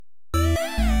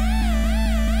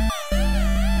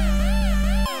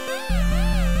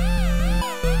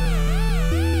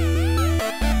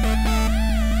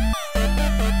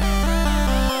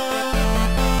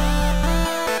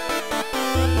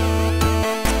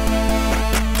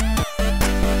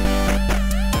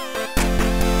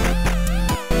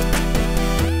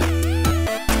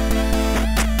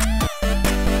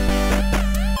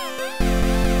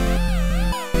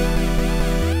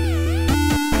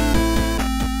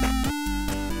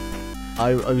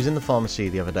I was in the pharmacy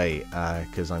the other day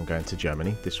because I'm going to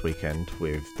Germany this weekend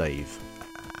with Dave,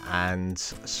 and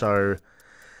so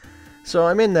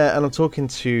I'm in there and I'm talking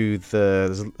to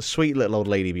there's a sweet little old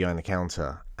lady behind the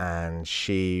counter, and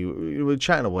we were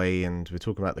chatting away and we're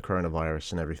talking about the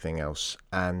coronavirus and everything else,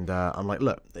 and I'm like,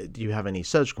 look, do you have any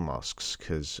surgical masks?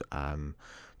 Because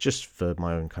just for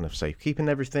my own kind of safekeeping and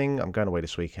everything, I'm going away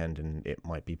this weekend and it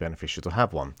might be beneficial to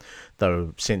have one.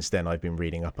 Though since then I've been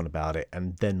reading up on about it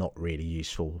and they're not really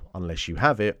useful unless you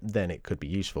have it, then it could be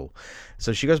useful.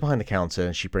 So she goes behind the counter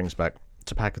and she brings back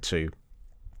a pack of two.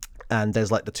 And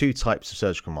there's like the two types of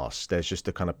surgical masks. There's just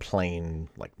the kind of plain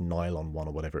like nylon one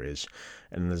or whatever it is.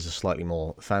 And there's a slightly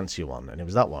more fancier one. And it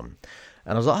was that one.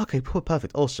 And I was like, okay,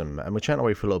 perfect, awesome. And we're chatting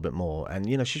away for a little bit more.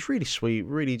 And, she's really sweet,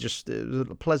 really just it was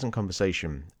a pleasant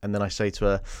conversation. And then I say to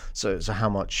her, so how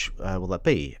much will that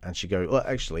be? And she goes, well,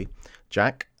 actually,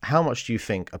 Jack, how much do you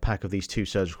think a pack of these two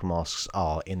surgical masks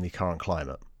are in the current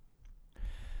climate?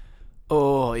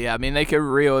 Oh, yeah, I mean, they could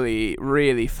really,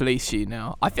 really fleece you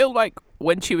now. I feel like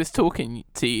when she was talking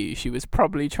to you, she was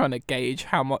probably trying to gauge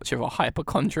how much of a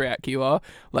hypochondriac you are.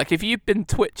 Like, if you've been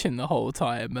twitching the whole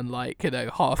time and,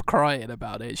 half crying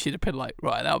about it, she'd have been like,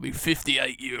 right, that'll be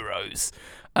 58 euros.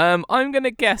 I'm going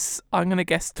to guess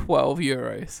 12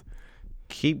 euros.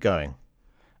 Keep going.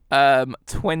 20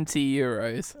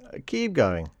 euros. Keep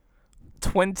going.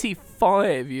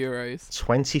 25 euros.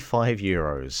 25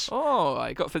 euros. Oh,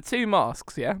 I got for two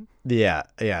masks, yeah? Yeah.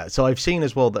 So I've seen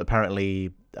as well that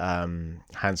apparently hand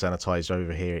sanitizer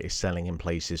over here is selling in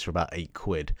places for about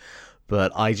 £8.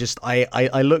 But I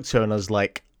looked at her and I was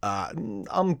like,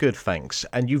 I'm good, thanks.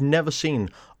 And you've never seen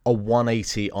a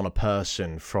 180 on a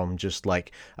person from just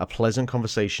like a pleasant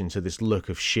conversation to this look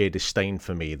of sheer disdain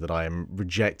for me that I am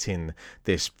rejecting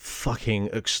this fucking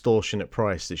extortionate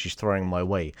price that she's throwing my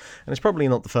way. And it's probably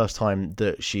not the first time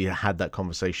that she had that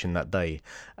conversation that day.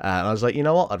 And I was like, you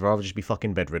know what? I'd rather just be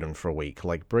fucking bedridden for a week.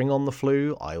 Like, bring on the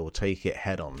flu. I will take it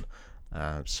head on.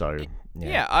 I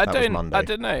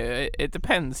don't know. It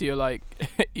depends. You're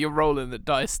you're rolling the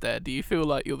dice there. Do you feel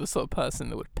like you're the sort of person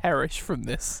that would perish from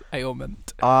this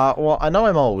ailment? Well, I know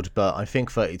I'm old, but I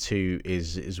think 32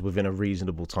 is within a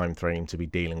reasonable time frame to be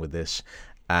dealing with this,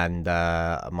 and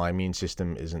my immune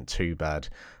system isn't too bad.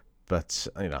 But,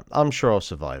 I'm sure I'll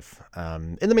survive.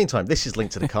 In the meantime, this is Link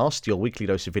to the Cast, your weekly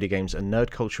dose of video games and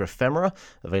nerd culture ephemera,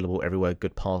 available everywhere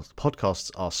good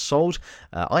podcasts are sold.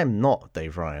 I am not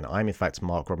Dave Ryan. I'm, in fact,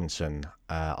 Mark Robinson.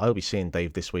 I'll be seeing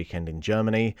Dave this weekend in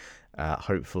Germany.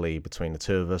 Hopefully, between the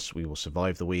two of us, we will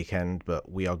survive the weekend,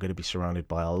 but we are going to be surrounded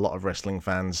by a lot of wrestling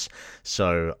fans.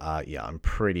 So, I'm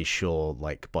pretty sure,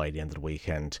 by the end of the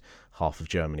weekend, half of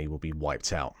Germany will be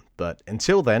wiped out. But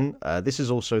until then, this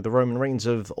is also the Roman Reigns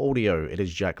of audio. It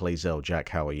is Jack Lazell. Jack,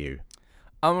 how are you?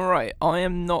 I'm alright. I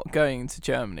am not going to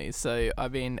Germany, so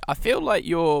I feel like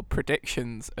your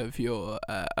predictions of your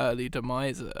early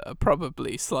demise are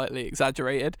probably slightly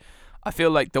exaggerated. I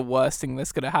feel like the worst thing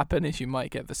that's going to happen is you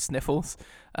might get the sniffles,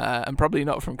 and probably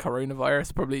not from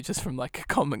coronavirus, probably just from a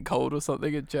common cold or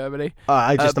something in Germany.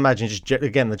 I just imagine,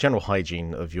 again, the general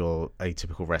hygiene of your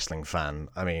atypical wrestling fan.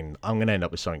 I mean, I'm going to end up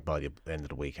with something by the end of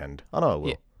the weekend. I know I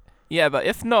will. Yeah, but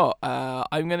if not,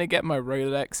 I'm going to get my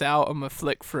Rolodex out. I'm going to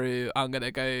flick through. I'm going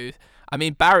to go... I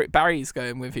mean, Barry's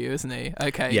going with you, isn't he?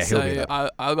 Okay, yeah, he'll be there.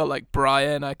 I got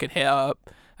Brian I could hit up.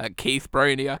 Keith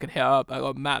Broney I could hit up. I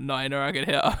got Matt Niner I could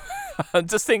hit up. I'm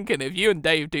just thinking, if you and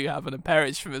Dave do happen to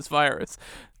perish from this virus,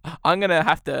 I'm going to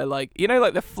have to,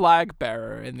 the flag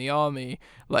bearer in the army,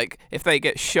 if they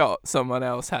get shot, someone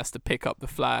else has to pick up the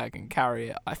flag and carry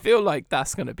it. I feel like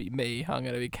that's going to be me. I'm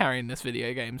going to be carrying this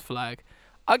video game's flag.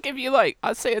 I'll give you,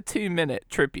 I'd say a 2-minute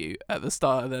tribute at the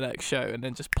start of the next show and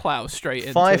then just plow straight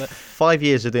into 5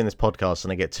 years of doing this podcast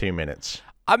and I get 2 minutes.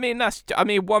 I mean,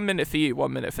 1 minute for you,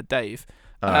 1 minute for Dave.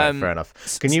 All right, fair enough.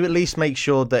 Can you at least make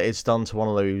sure that it's done to one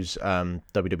of those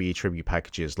WWE tribute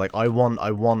packages? I want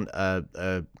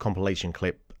a compilation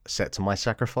clip set to my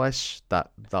sacrifice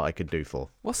that I could do for.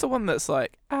 What's the one that's I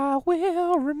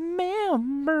will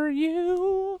remember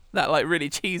you? That really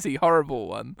cheesy, horrible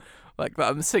one. That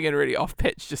I'm singing really off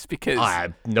pitch just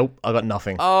because. Nope, I got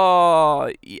nothing.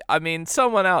 Oh, I mean,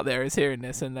 someone out there is hearing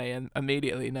this and they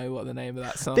immediately know what the name of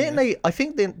that song is.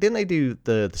 Didn't they do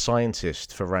the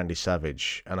Scientist for Randy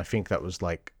Savage? And I think that was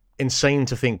insane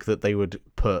to think that they would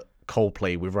put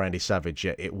Coldplay with Randy Savage,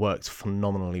 yet it worked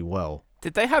phenomenally well.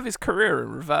 Did they have his career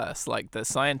in reverse, like the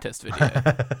Scientist video?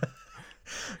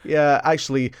 Yeah,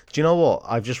 actually, do you know what?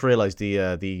 I've just realised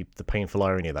the painful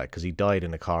irony of that, because he died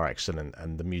in a car accident,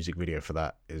 and the music video for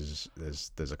that is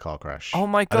there's a car crash. Oh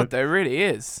my god, there really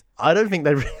is. I don't think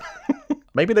they.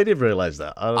 Maybe they did realize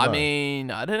that. I don't know. I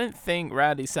mean, I didn't think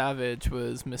Randy Savage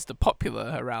was Mr.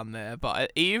 Popular around there,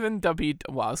 but even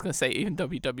well, I was gonna say even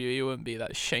WWE wouldn't be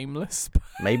that shameless.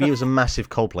 Maybe he was a massive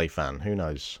Coldplay fan. Who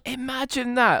knows?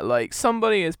 Imagine that, like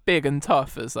somebody as big and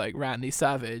tough as like Randy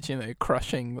Savage, you know,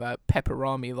 crushing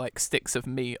pepperami like sticks of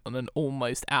meat on an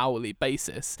almost hourly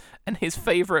basis, and his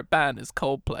favorite band is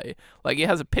Coldplay. Like he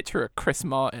has a picture of Chris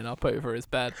Martin up over his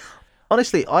bed.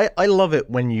 Honestly, I love it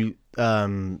when you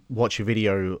watch a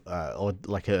video or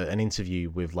like an interview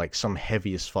with like some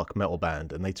heavy as fuck metal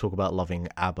band and they talk about loving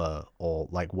ABBA or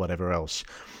like whatever else,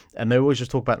 and they always just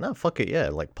talk about, no, fuck it, yeah,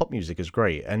 like pop music is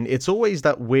great. And it's always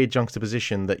that weird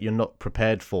juxtaposition that you're not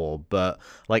prepared for, but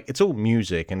like it's all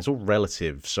music and it's all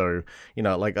relative. So, you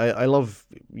know, like I love,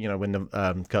 you know, when the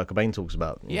Kurt Cobain talks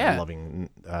about loving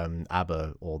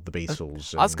ABBA or the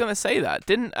Beatles. I was gonna say that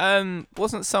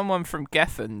wasn't someone from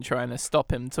Geffen trying to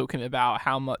stop him talking about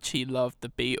how much he loved the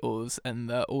Beatles and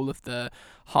all of the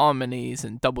harmonies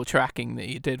and double tracking that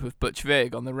he did with Butch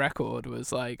Vig on the record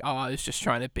was like, oh, I was just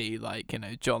trying to be like, you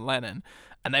know, John Lennon.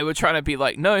 And they were trying to be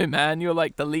like, no, man, you're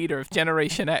like the leader of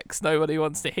Generation X. Nobody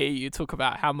wants to hear you talk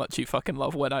about how much you fucking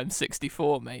love When I'm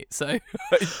 64, mate. So,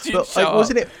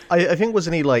 wasn't it? I think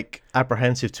wasn't he like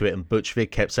apprehensive to it? And Butch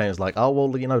Vig kept saying, it's like, oh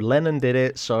well, you know, Lennon did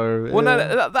it, so. Well,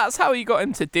 no, that's how he got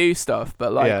him to do stuff.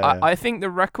 But like, I think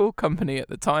the record company at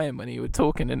the time, when he would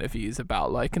talk in interviews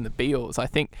about liking the Beatles, I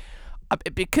think.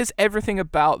 Because everything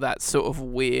about that sort of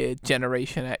weird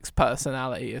Generation X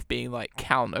personality of being like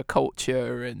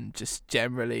counterculture and just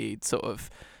generally sort of,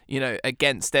 you know,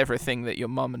 against everything that your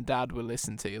mum and dad would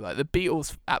listen to. Like the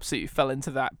Beatles absolutely fell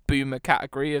into that boomer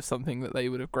category of something that they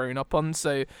would have grown up on.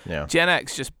 So Gen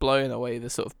X just blowing away the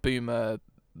sort of boomer,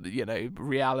 you know,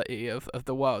 reality of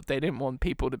the world. They didn't want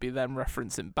people to be then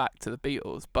referencing back to the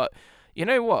Beatles. But you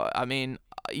know what? I mean,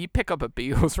 you pick up a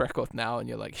Beatles record now and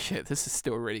you're like, shit, this is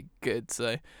still really good.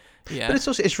 So, yeah. But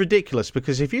it's ridiculous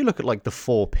because if you look at like the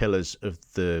four pillars of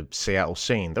the Seattle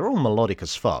scene, they're all melodic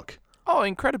as fuck. Oh,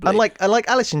 incredibly. And like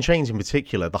Alice in Chains in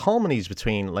particular, the harmonies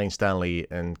between Lane Stanley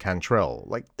and Cantrell,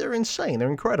 like they're insane. They're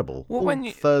incredible. Well, when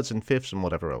you thirds and fifths and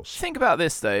whatever else. Think about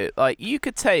this though, like you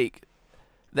could take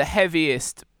the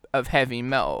heaviest of heavy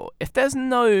metal. If there's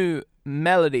no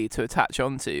melody to attach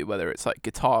onto, whether it's like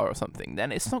guitar or something,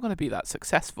 then it's not going to be that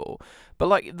successful. But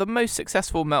like the most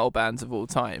successful metal bands of all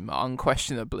time are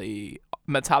unquestionably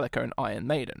Metallica and Iron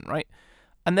Maiden, right?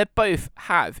 And they both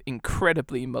have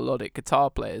incredibly melodic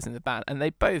guitar players in the band, and they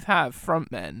both have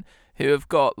frontmen who have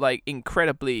got like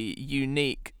incredibly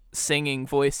unique singing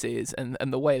voices and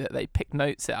the way that they pick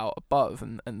notes out above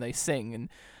and they sing. And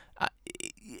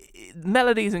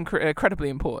melody is incredibly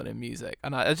important in music,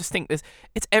 and I just think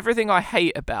it's everything I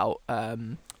hate about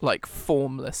like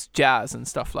formless jazz and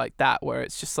stuff like that, where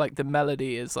it's just like the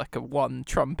melody is like a one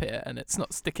trumpet and it's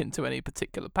not sticking to any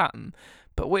particular pattern.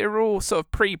 But we're all sort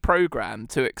of pre-programmed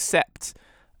to accept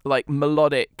like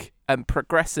melodic and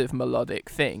progressive melodic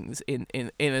things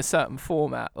in a certain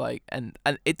format, like and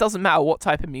it doesn't matter what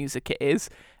type of music it is.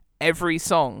 Every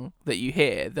song that you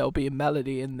hear, there'll be a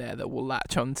melody in there that will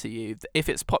latch onto you if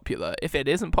it's popular. If it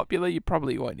isn't popular, you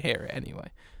probably won't hear it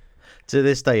anyway. To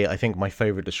this day, I think my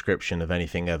favourite description of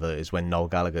anything ever is when Noel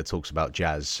Gallagher talks about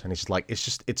jazz, and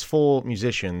it's four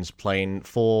musicians playing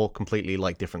four completely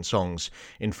like different songs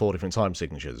in four different time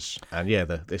signatures, and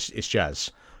it's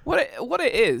jazz. What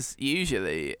it is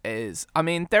usually is, I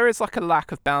mean, there is like a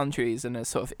lack of boundaries and a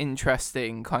sort of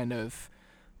interesting kind of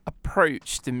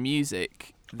approach to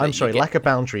music. I'm sorry, lack of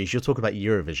boundaries. You're talking about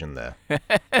Eurovision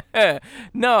there.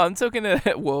 No, I'm talking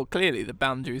well, clearly the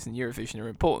boundaries in Eurovision are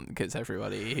important because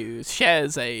everybody who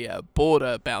shares a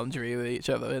border boundary with each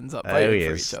other ends up voting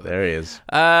for each other. There he is.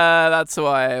 That's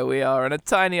why we are on a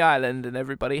tiny island and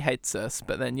everybody hates us.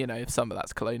 But then, you know, some of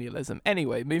that's colonialism.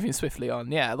 Anyway, moving swiftly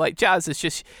on. Yeah, like jazz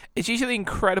it's usually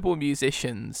incredible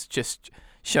musicians just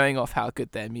showing off how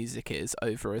good their music is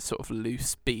over a sort of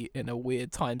loose beat in a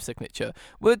weird time signature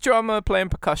with a drummer playing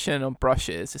percussion on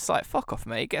brushes. It's like, fuck off,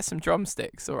 mate, get some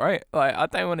drumsticks, all right? Like, I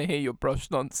don't want to hear your brush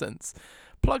nonsense.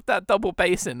 Plug that double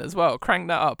bass in as well, crank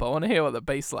that up. I want to hear what the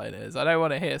bass line is. I don't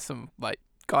want to hear some like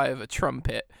guy with a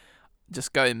trumpet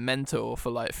just going mental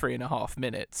for like 3.5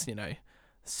 minutes, you know.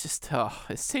 It's just,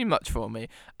 it's too much for me.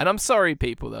 And I'm sorry,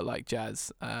 people that like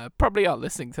jazz. Probably aren't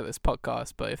listening to this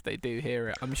podcast, but if they do hear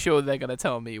it, I'm sure they're going to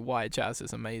tell me why jazz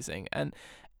is amazing. And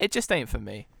it just ain't for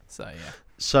me. So, yeah.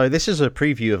 So this is a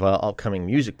preview of our upcoming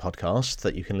music podcast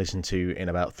that you can listen to in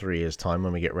about 3 years' time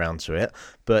when we get round to it.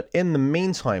 But in the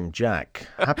meantime, Jack,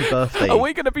 happy birthday. Are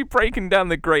we going to be breaking down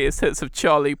the greatest hits of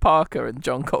Charlie Parker and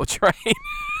John Coltrane?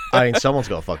 I mean, someone's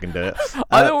got to fucking do it.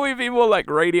 I thought we'd be more like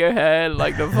Radiohead,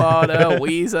 like Nirvana,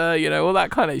 Weezer, all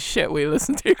that kind of shit we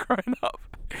listened to growing up.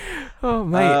 Oh,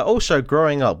 mate. Also,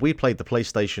 growing up, we played the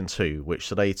PlayStation 2, which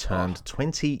today turned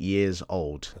 20 years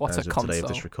old What as a of console. today of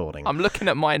this recording. I'm looking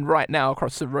at mine right now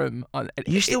across the room.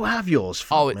 You still have yours?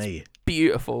 Fuck me. It's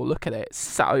beautiful. Look at it. It's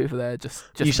sat over there just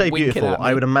You say winking beautiful. at me.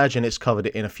 I would imagine it's covered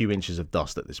in a few inches of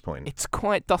dust at this point. It's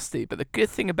quite dusty, but the good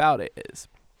thing about it is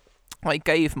I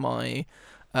gave my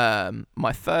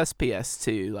my first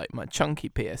PS2, like my chunky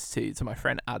PS2, to my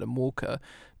friend Adam Walker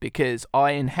because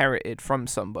I inherited from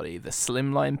somebody the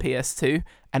slimline PS2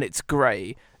 and it's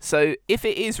grey. So if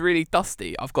it is really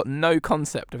dusty, I've got no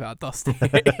concept of how dusty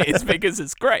it is because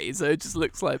it's grey. So it just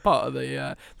looks like part of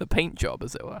the paint job,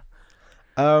 as it were.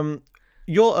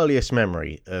 Your earliest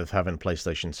memory of having a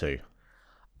PlayStation 2?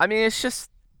 I mean, it's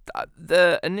just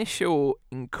the initial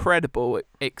incredible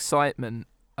excitement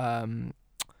and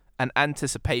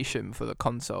anticipation for the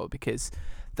console, because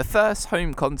the first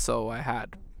home console I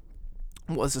had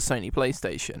was a Sony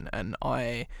PlayStation, and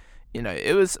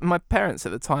it was my parents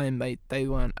at the time. They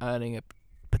weren't earning a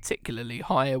particularly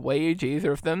higher wage,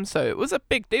 either of them, so it was a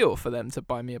big deal for them to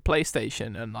buy me a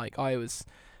PlayStation, and like I was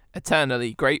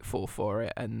eternally grateful for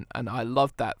it, and I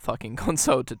loved that fucking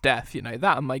console to death.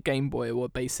 That and my Game Boy were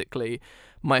basically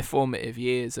my formative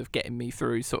years of getting me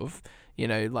through sort of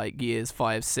like years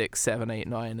 5, 6, 7, 8,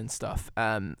 9 and stuff.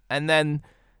 And then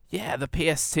the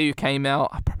PS2 came out.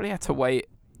 I probably had to wait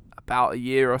about a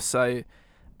year or so,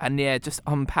 and just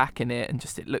unpacking it, and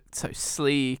just it looked so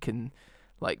sleek, and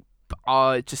like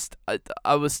I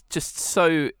was just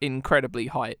so incredibly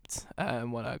hyped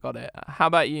when I got it. How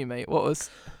about you, mate? What was?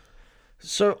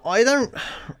 So I don't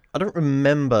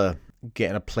remember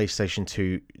getting a PlayStation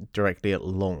 2 directly at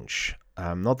launch.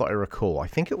 Not that I recall. I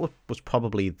think it was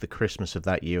probably the Christmas of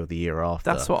that year or the year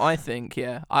after. That's what I think.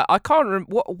 Yeah, I can't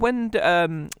remember when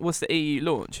was the EU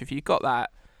launch. If you got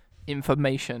that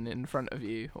information in front of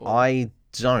you, I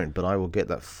don't, but I will get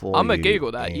that for you. I'm gonna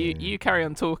Google that. You carry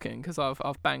on talking because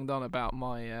I've banged on about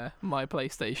my my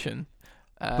PlayStation.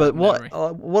 But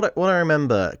what I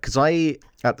remember, because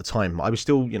at the time I was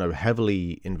still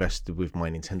heavily invested with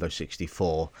my Nintendo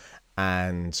 64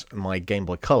 and my Game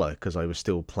Boy Color, because I was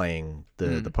still playing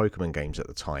the Pokemon games at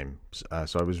the time.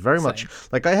 So I was very much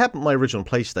like, I had my original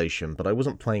PlayStation, but I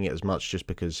wasn't playing it as much just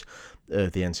because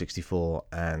of the N64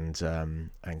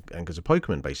 and because of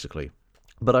Pokemon, basically.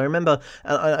 But I remember,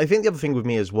 and I think the other thing with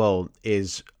me as well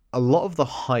is a lot of the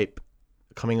hype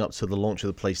coming up to the launch of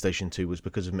the PlayStation 2 was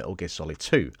because of Metal Gear Solid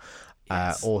 2.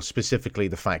 Yes. Or specifically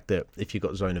the fact that if you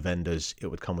got Zone of Enders, it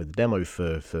would come with a demo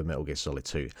for Metal Gear Solid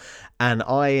 2. And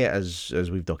I, as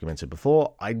we've documented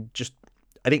before, I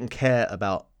didn't care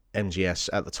about MGS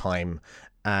at the time,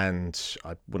 and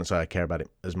I wouldn't say I care about it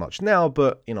as much now,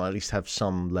 but at least have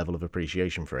some level of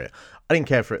appreciation for it. I didn't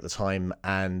care for it at the time,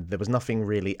 and there was nothing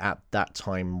really at that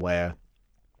time where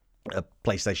a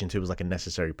PlayStation 2 was like a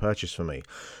necessary purchase for me.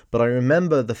 But I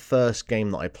remember the first game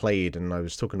that I played, and I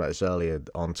was talking about this earlier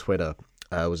on Twitter,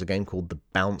 was a game called The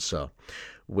Bouncer,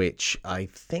 which I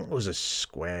think was a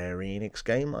Square Enix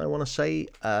game, I want to say.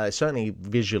 It certainly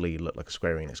visually looked like a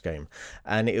Square Enix game.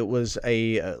 And it was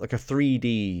like a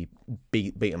 3D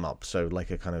beat 'em up, so like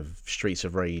a kind of Streets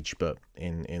of Rage, but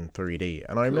in 3D.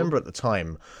 And I remember at the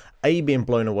time, A, being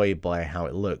blown away by how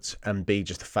it looked, and B,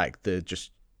 just the fact that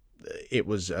it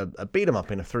was a beat 'em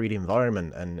up in a 3D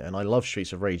environment, and I loved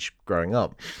Streets of Rage growing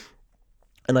up.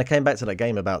 And I came back to that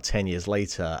game about 10 years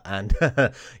later, and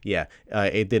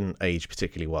it didn't age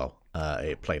particularly well.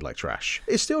 It played like trash.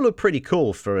 It still looked pretty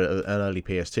cool for an early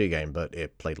PS2 game, but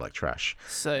it played like trash.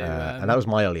 So, and that was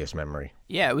my earliest memory.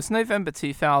 Yeah, it was November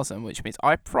 2000, which means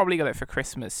I probably got it for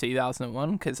Christmas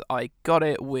 2001, because I got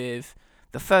it with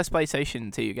the first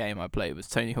PlayStation 2 game I played was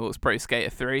Tony Hawk's Pro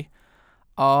Skater 3.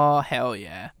 Oh, hell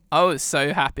yeah. I was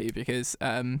so happy because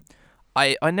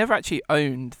I never actually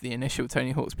owned the initial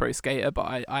Tony Hawk's Pro Skater,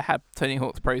 but I had Tony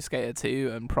Hawk's Pro Skater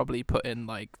 2 and probably put in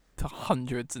like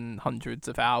hundreds and hundreds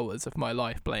of hours of my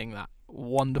life playing that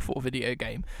wonderful video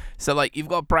game. So like, you've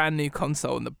got a brand new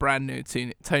console and the brand new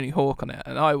Tony Hawk on it,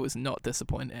 and I was not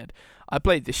disappointed. I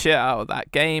played the shit out of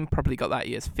that game, probably got that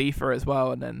year's FIFA as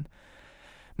well, and then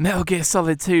Metal Gear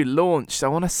Solid 2 launched, I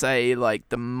want to say, like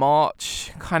the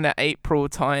March, kind of April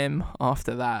time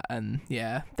after that. And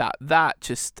yeah, that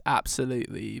just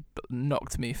absolutely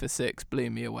knocked me for six,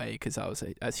 blew me away, because I was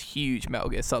a huge Metal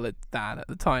Gear Solid fan at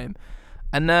the time.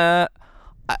 And I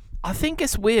think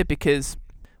it's weird because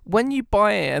when you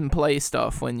buy and play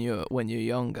stuff when you're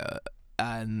younger,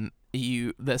 and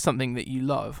there's something that you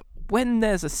love, when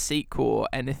there's a sequel or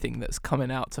anything that's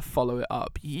coming out to follow it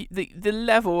up, the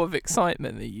level of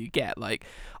excitement that you get, like,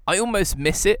 I almost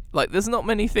miss it. Like, there's not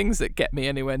many things that get me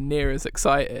anywhere near as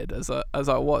excited as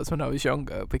I was when I was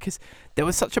younger, because there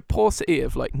was such a paucity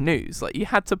of like news. Like, you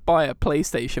had to buy a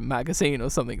PlayStation magazine or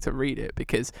something to read it,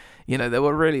 because there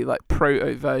were really like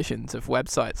proto versions of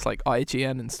websites like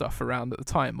IGN and stuff around at the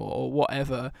time, or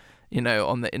whatever.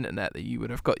 On the internet that you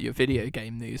would have got your video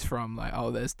game news from, like, oh,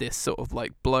 there's this sort of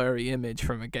like blurry image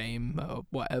from a game or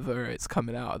whatever, it's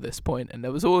coming out at this point, and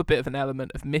there was all a bit of an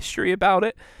element of mystery about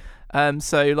it.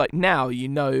 So like now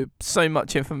so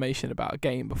much information about a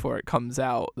game before it comes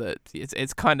out that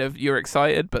it's kind of, you're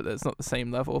excited, but there's not the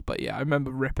same level. But yeah, I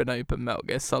remember ripping open Metal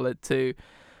Gear Solid 2,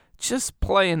 just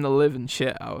playing the living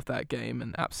shit out of that game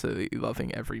and absolutely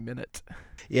loving every minute.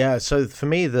 Yeah, so for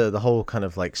me, the whole kind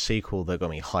of like sequel that got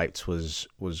me hyped was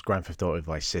Grand Theft Auto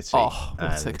Vice City. Oh,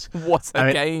 what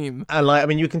a game!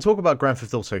 And you can talk about Grand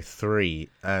Theft Auto 3,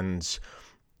 and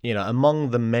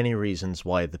among the many reasons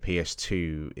why the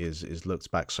PS2 is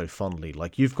looked back so fondly,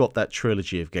 like you've got that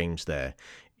trilogy of games there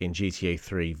in GTA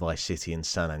 3, Vice City, and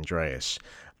San Andreas,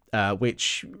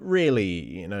 which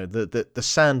really, the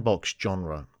sandbox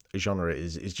genre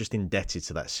is just indebted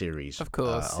to that series, of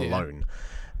course, alone.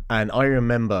 And I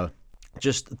remember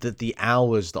just the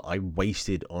hours that I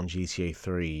wasted on GTA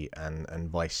 3 and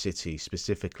Vice City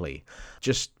specifically,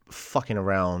 just fucking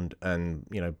around and,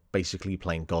 basically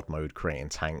playing God mode, creating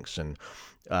tanks. And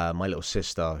my little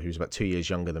sister, who's about 2 years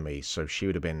younger than me, so she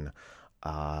would have been,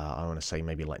 I want to say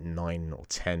maybe like 9 or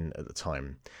 10 at the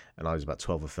time, and I was about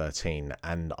 12 or 13,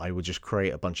 and I would just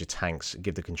create a bunch of tanks,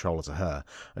 give the controller to her,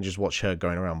 and just watch her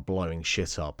going around blowing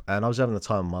shit up. And I was having the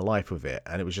time of my life with it,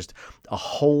 and it was just a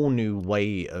whole new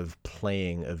way of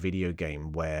playing a video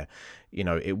game where,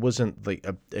 it wasn't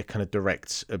a kind of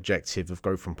direct objective of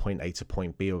go from point A to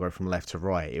point B or go from left to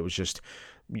right. It was just,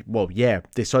 well, yeah,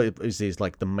 this is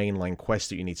like the mainline quest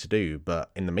that you need to do,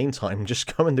 but in the meantime,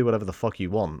 just go and do whatever the fuck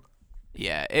you want.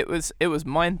 Yeah, it was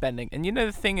mind-bending. And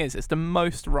the thing is, it's the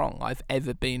most wrong I've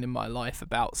ever been in my life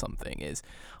about something. Is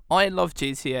I love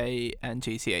GTA and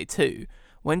GTA 2.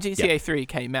 When GTA 3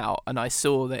 came out and I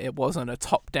saw that it wasn't a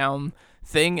top-down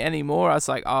thing anymore, I was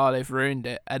like, oh, they've ruined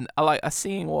it. And I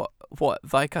seeing what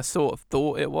like I sort of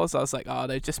thought it was, I was like, oh,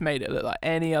 they've just made it look like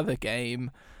any other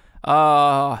game. So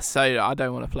I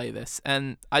don't want to play this.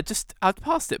 And I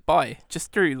passed it by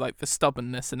just through like the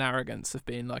stubbornness and arrogance of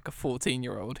being like a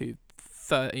 14-year-old who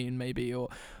 13 maybe, or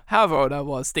however old I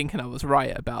was, thinking I was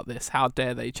right about this. How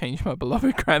dare they change my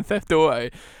beloved Grand Theft Auto?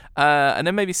 And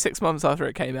then maybe 6 months after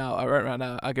it came out, I went around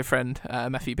a good friend,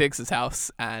 Matthew Biggs'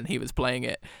 house, and he was playing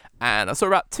it. And I saw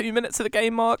about 2 minutes of the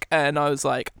game mark, and I was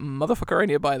like, motherfucker, I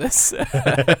need to buy this.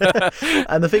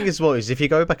 And the thing is, if you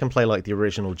go back and play like the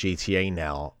original GTA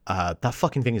now, that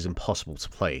fucking thing is impossible to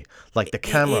play. Like, the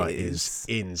camera is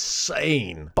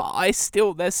insane. But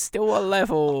there's still a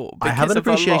level, because I have an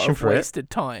appreciation for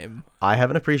wasted time. I have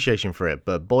an appreciation for it,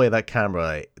 but boy, that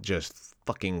camera just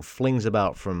fucking flings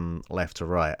about from left to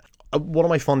right. One of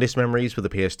my fondest memories with the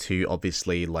PS2,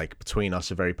 obviously, like, between us,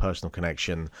 a very personal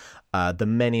connection. The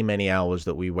many, many hours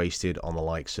that we wasted on the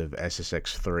likes of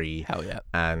SSX3 Hell yeah.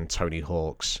 and Tony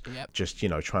Hawk's, just,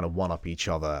 trying to one-up each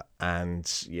other. And,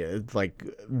 yeah, like,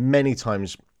 many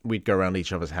times we'd go around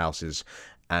each other's houses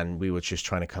and we were just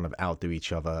trying to kind of outdo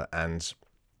each other. And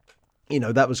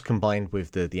that was combined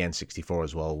with the N64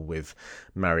 as well, with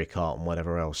Mario Kart and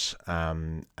whatever else.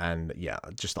 And yeah,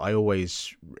 just I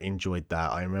always enjoyed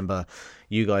that. I remember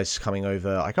you guys coming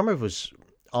over. I can't remember if it was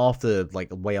after, like,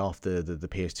 way after the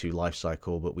PS2 life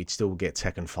cycle, but we'd still get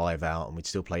Tekken 5 out and we'd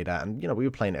still play that. And, we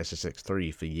were playing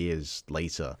SSX3 for years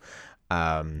later.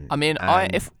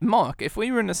 If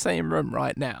we were in the same room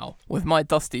right now with my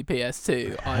dusty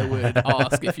PS2, I would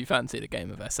ask if you fancied a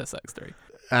game of SSX3.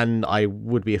 And I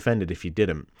would be offended if you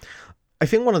didn't. I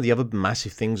think one of the other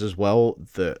massive things as well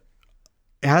that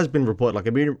it has been reported, like,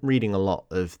 I've been reading a lot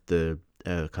of the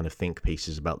kind of think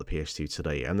pieces about the PS2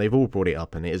 today, and they've all brought it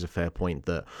up, and it is a fair point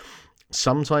that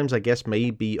sometimes, I guess,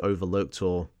 may be overlooked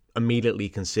or immediately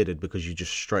considered because you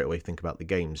just straight away think about the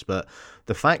games. But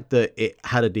the fact that it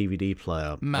had a DVD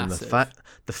player, massive. And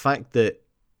the fact that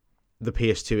the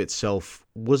PS2 itself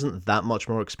wasn't that much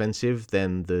more expensive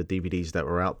than the DVDs that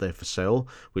were out there for sale,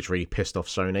 which really pissed off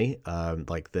Sony,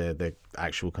 like the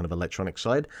actual kind of electronic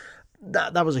side.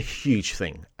 That was a huge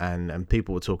thing, and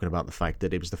people were talking about the fact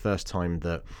that it was the first time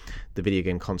that the video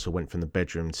game console went from the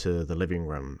bedroom to the living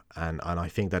room, and I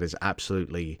think that is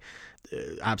absolutely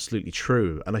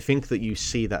true. And I think that you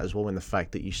see that as well in the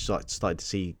fact that you started to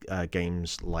see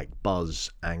games like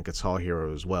Buzz and Guitar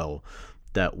Hero as well,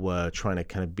 that were trying to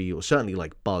kind of be, or certainly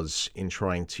like Buzz, in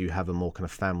trying to have a more kind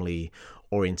of family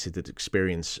oriented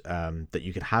experience that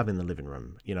you could have in the living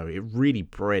room. You know, it really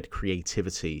bred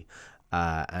creativity.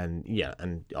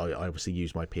 And I obviously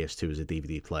used my PS2 as a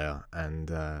DVD player, and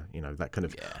that kind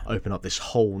of opened up this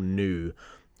whole new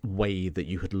way that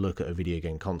you could look at a video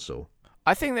game console.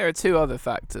 I think there are two other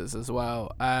factors as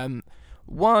well.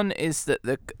 One is that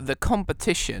the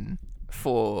competition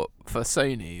for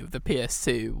Sony of the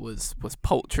PS2 was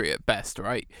paltry at best,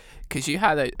 right? Because you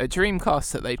had a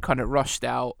Dreamcast that they'd kind of rushed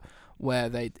out, where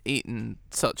they'd eaten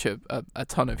such a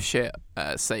ton of shit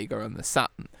at Sega and the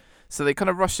Saturn. So they kind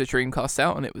of rushed the Dreamcast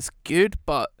out, and it was good,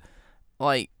 but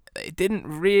like it didn't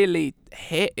really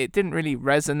hit. It didn't really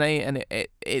resonate, and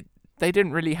it they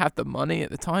didn't really have the money at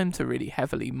the time to really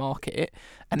heavily market it.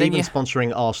 And even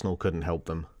sponsoring Arsenal couldn't help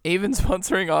them. Even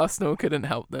sponsoring Arsenal couldn't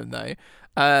help them, though.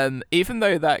 Even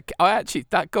though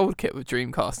that gold kit with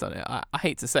Dreamcast on it, I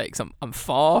hate to say it because I'm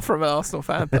far from an Arsenal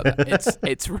fan, but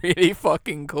it's really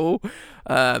fucking cool.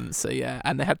 So yeah,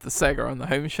 and they had the Sega on the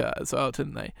home shirt as well,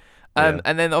 didn't they?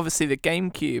 And then obviously the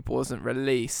GameCube wasn't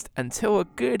released until a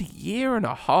good year and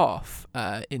a half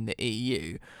in the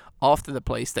EU after the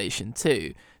PlayStation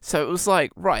 2. So it was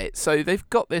like, right, so they've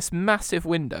got this massive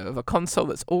window of a console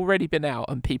that's already been out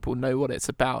and people know what it's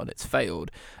about and it's failed,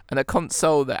 and a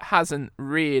console that hasn't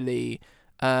really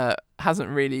had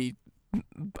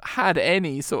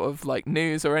any sort of like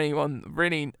news or anyone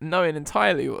really knowing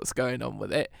entirely what's going on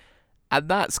with it. And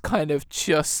that's kind of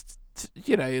just,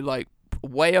 like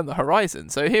way on the horizon.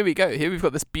 So here we go. Here we've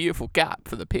got this beautiful gap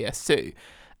for the PS2.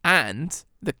 And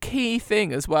the key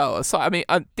thing as well,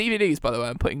 DVDs, by the way,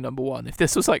 I'm putting number one. If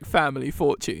this was like family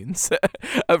fortunes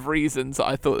of reasons that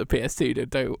I thought the PS2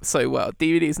 did do so well,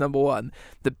 DVDs number one.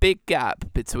 The big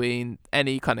gap between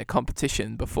any kind of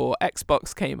competition before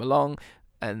Xbox came along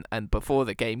and before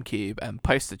the GameCube and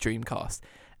post the Dreamcast.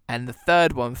 And the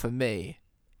third one for me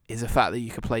is the fact that you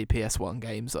could play PS1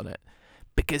 games on it.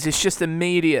 Because it's just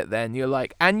immediate then. You're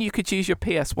like, and you could use your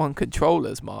PS1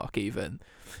 controllers, Mark, even.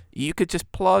 You could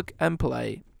just plug and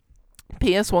play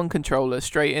PS1 controller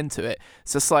straight into it.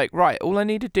 So it's like, right, all I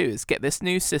need to do is get this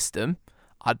new system.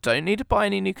 I don't need to buy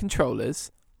any new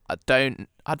controllers. I don't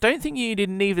think you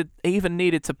even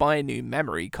needed to buy new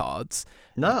memory cards.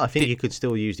 No, I think you could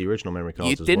still use the original memory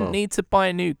cards as well. You didn't need to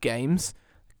buy new games.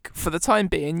 For the time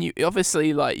being, you obviously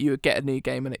you would get a new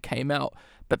game when it came out.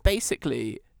 But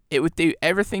basically, it would do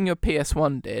everything your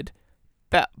PS1 did,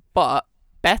 but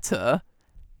better,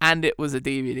 and it was a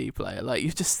DVD player. Like,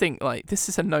 you just think, like, this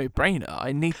is a no-brainer.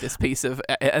 I need this piece of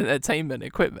entertainment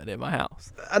equipment in my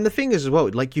house. And the thing is as well,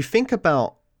 like, you think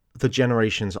about the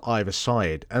generations either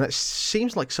side, and it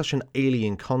seems like such an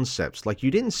alien concept. Like, you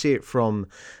didn't see it from,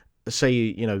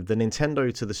 say, the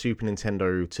Nintendo to the Super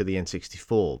Nintendo to the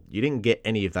N64. You didn't get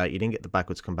any of that. You didn't get the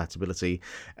backwards compatibility,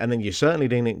 and then you certainly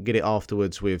didn't get it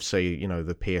afterwards with, say,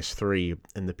 the PS3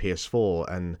 and the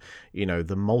PS4, and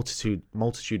the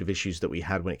multitude of issues that we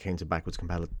had when it came to backwards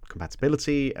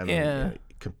compatibility and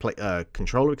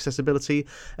controller accessibility.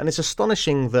 And it's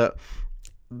astonishing that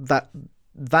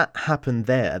happened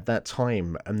there at that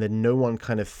time, and then no one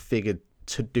kind of figured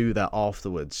to do that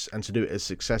afterwards and to do it as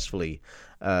successfully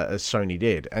as Sony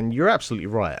did. And you're absolutely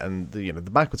right. And the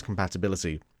backwards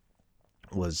compatibility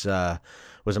was a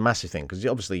massive thing, because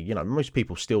obviously most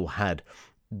people still had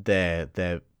their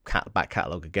back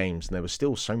catalogue of games, and there were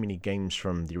still so many games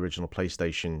from the original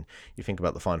PlayStation. You think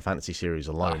about the Final Fantasy series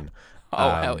alone.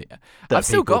 Hell yeah! That I've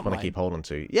still got want to keep holding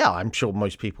to. Yeah, I'm sure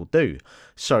most people do.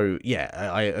 So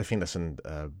yeah, I think that's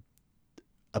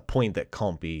a point that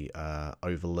can't be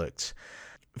overlooked.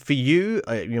 For you,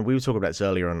 we were talking about this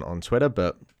earlier on Twitter,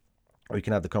 but we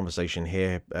can have the conversation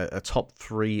here. A top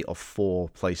 3 or 4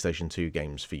 PlayStation 2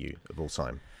 games for you of all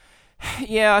time.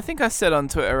 Yeah, I think I said on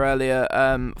Twitter earlier,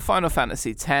 Final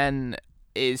Fantasy X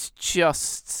is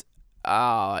just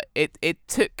it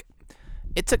took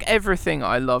everything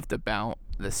I loved about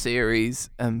the series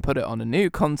and put it on a new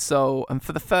console, and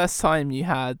for the first time you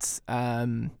had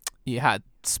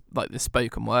like the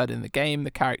spoken word in the game.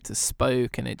 The characters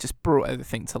spoke, and it just brought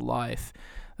everything to life.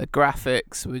 The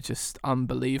graphics were just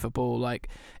unbelievable. Like,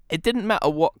 it didn't matter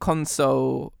what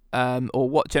console or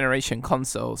what generation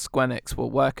console Square Enix were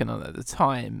working on at the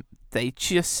time, they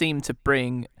just seemed to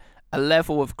bring a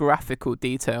level of graphical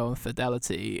detail and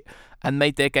fidelity and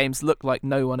made their games look like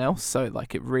no one else. So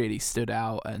like, it really stood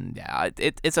out. And yeah,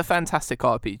 it's a fantastic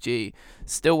RPG.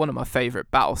 Still one of my favorite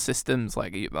battle systems.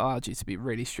 Like, it allows you to be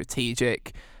really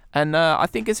strategic, and I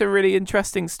think it's a really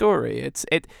interesting story.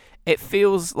 It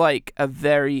feels like a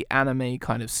very anime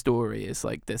kind of story. It's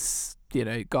like this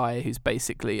guy who's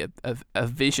basically a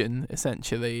vision,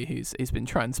 essentially, who's been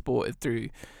transported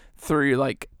through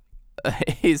like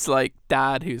his like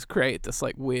dad, who's created this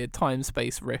like weird time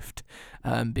space rift,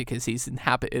 because he's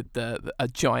inhabited a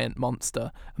giant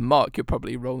monster. Mark, you're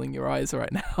probably rolling your eyes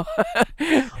right now.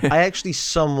 I actually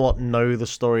somewhat know the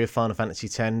story of Final Fantasy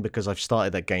X because I've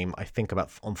started that game, I think, about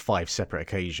on 5 separate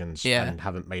occasions, and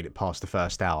haven't made it past the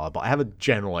first hour, but I have a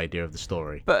general idea of the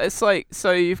story. But it's like,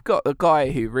 so you've got the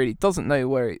guy who really doesn't know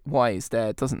why he's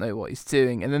there, doesn't know what he's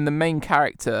doing, and then the main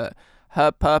character,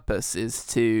 her purpose is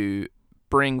to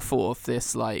bring forth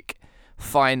this like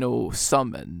final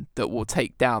summon that will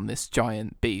take down this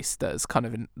giant beast that's kind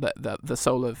of the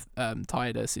soul of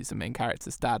Tidus, who's the main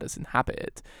character's dad, has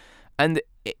inhabited. And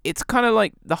it's kind of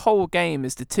like the whole game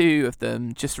is the two of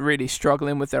them just really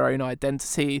struggling with their own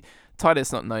identity.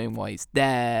 Tidus not knowing why he's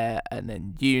there, and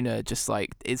then Yuna just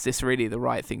like, is this really the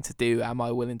right thing to do? Am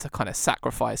I willing to kind of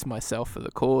sacrifice myself for the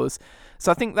cause?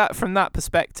 So I think that from that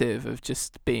perspective of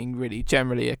just being really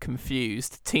generally a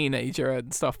confused teenager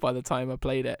and stuff by the time I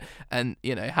played it, and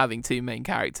having two main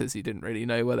characters who didn't really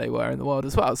know where they were in the world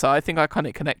as well. So I think I kind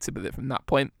of connected with it from that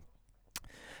point.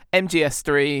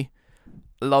 MGS3,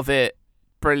 love it,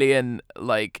 brilliant,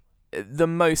 like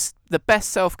the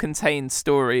best self-contained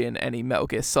story in any Metal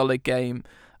Gear Solid game.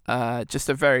 Just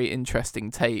a very interesting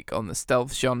take on the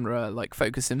stealth genre, like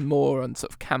focusing more on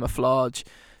sort of camouflage,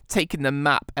 taking the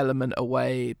map element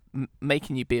away,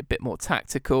 making you be a bit more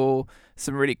tactical.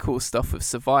 Some really cool stuff with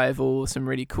survival, some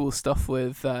really cool stuff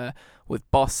with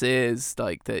bosses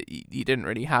like that you didn't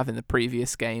really have in the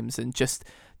previous games, and just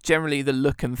generally the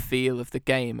look and feel of the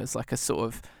game as like a sort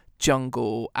of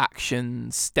jungle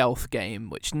action stealth game,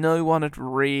 which no one had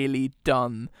really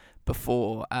done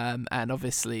before. And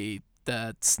obviously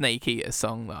the Snake Eater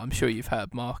song that I'm sure you've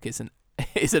heard, Mark, is an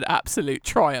absolute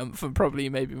triumph, and probably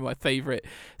maybe my favourite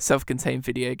self-contained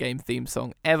video game theme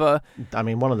song ever. I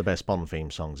mean, one of the best Bond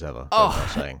theme songs ever.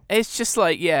 It's just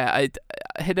like,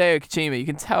 Hideo Kojima, you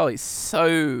can tell he's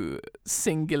so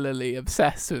singularly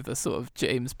obsessed with the sort of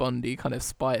James Bondy kind of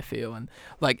spy feel, and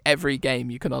like every game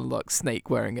you can unlock Snake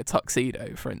wearing a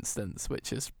tuxedo, for instance,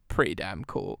 which is pretty damn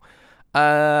cool.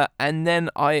 And then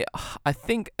I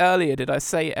think earlier, did I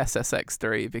say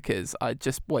SSX3? Because I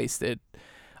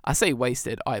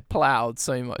plowed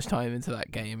so much time into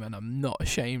that game, and I'm not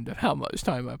ashamed of how much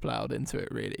time I plowed into it,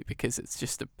 really, because it's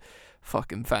just a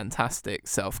fucking fantastic,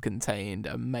 self-contained,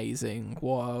 amazing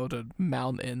world of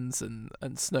mountains and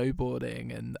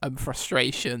snowboarding and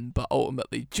frustration, but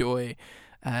ultimately joy.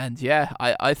 And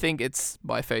I think it's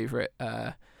my favourite,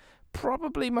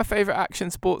 probably my favourite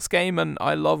action sports game, and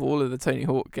I love all of the Tony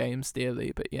Hawk games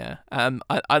dearly, but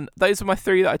those are my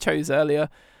 3 that I chose earlier.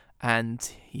 And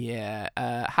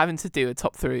having to do a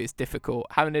top 3 is difficult.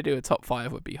 Having to do a top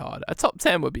 5 would be hard. A top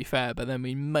 10 would be fair, but then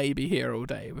we may be here all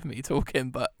day with me talking.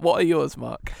 But what are yours,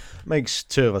 Mark? Makes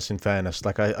 2 of us, in fairness.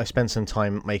 Like, I spent some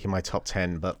time making my top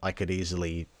 10, but I could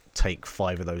easily take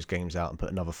 5 of those games out and put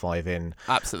another 5 in.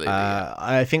 Absolutely.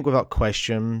 I think without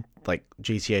question, like,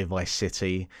 GTA Vice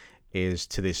City is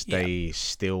to this day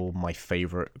still my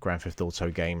favourite Grand Theft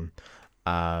Auto game.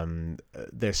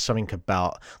 There's something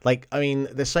about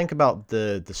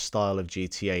the style of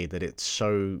GTA that it's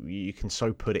so, you can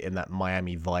so put it in that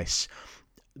Miami Vice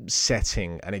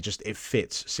setting, and it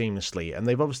fits seamlessly. And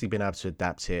they've obviously been able to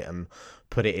adapt it and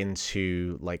put it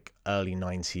into like early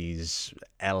 90s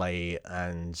LA,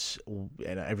 and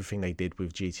everything they did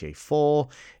with GTA 4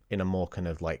 in a more kind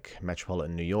of like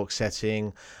metropolitan New York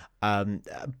setting.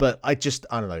 But I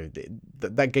don't know,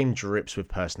 that game drips with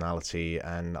personality,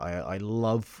 and I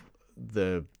love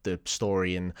the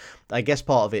story. And I guess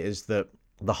part of it is that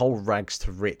the whole rags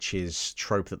to riches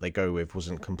trope that they go with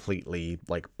wasn't completely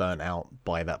like burnt out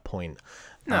by that point.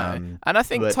 No, and I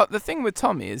think the thing with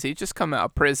Tommy is he just come out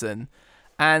of prison,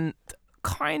 and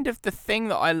kind of the thing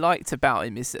that I liked about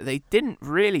him is that they didn't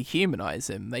really humanize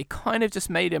him. They kind of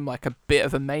just made him like a bit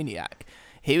of a maniac.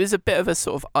 He was a bit of a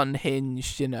sort of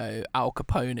unhinged, Al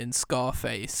Capone in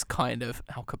Scarface kind of.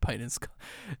 Al Capone in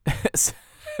Scarface.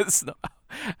 It's not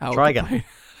Al Try Capone.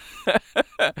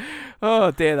 Again. Oh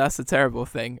dear, that's a terrible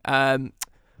thing. Al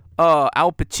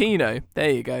Pacino. There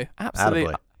you go.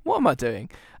 Absolutely. What am I doing?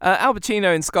 Al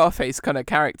Pacino in Scarface kind of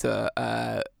character,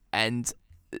 and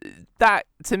that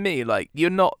to me, like, you're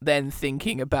not then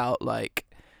thinking about like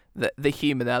the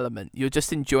human element. You're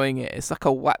just enjoying it. It's like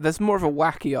there's more of a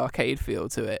wacky arcade feel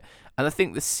to it, and I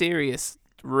think the serious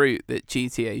route that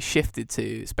GTA shifted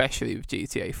to, especially with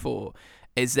GTA 4,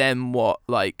 is then what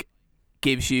like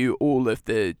gives you all of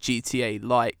the GTA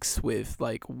likes with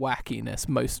like wackiness,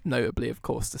 most notably of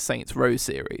course the Saints Row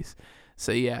series.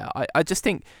 So I just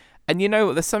think And you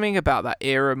know, there's something about that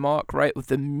era, Mark, right? With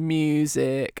the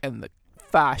music and the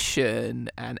fashion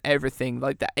and everything.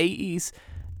 Like the 80s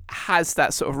has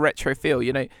that sort of retro feel.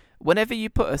 You know, whenever you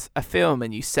put a film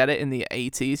and you set it in the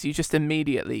 80s, you just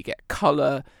immediately get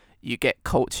color, you get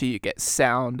culture, you get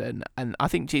sound. And I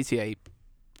think GTA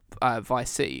Vice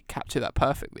City captured that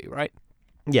perfectly, right?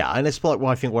 Yeah, and it's like,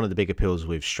 well, I think one of the big appeals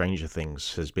with Stranger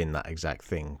Things has been that exact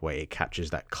thing where it captures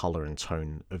that color and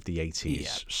tone of the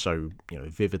 80s so,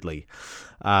 vividly.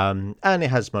 And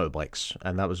it has motorbikes,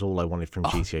 and that was all I wanted from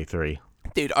GTA 3.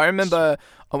 Dude, I remember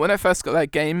when I first got that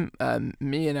game,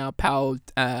 me and our pal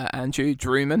Andrew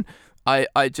Drewman,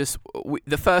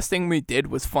 the first thing we did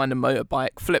was find a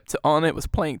motorbike, flipped it on, it was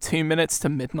playing 2 Minutes to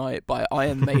Midnight by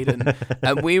Iron Maiden,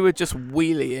 and we were just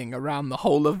wheeling around the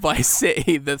whole of Vice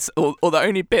City, or the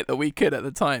only bit that we could at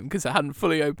the time, because it hadn't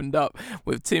fully opened up,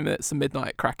 with 2 Minutes to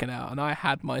Midnight cracking out, and I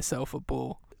had myself a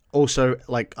ball. Also,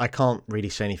 like, I can't really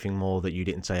say anything more that you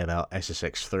didn't say about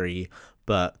SSX3,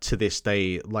 but to this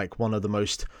day, like, one of the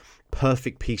most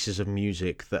perfect pieces of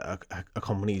music that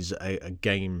accompanies a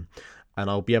game. And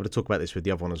I'll be able to talk about this with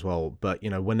the other one as well. But,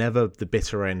 whenever The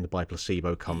Bitter End by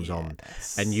Placebo comes on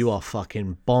and you are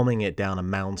fucking bombing it down a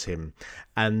mountain,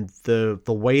 and the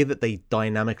way that they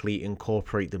dynamically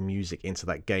incorporate the music into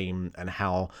that game, and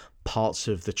how parts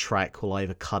of the track will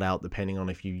either cut out depending on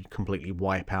if you completely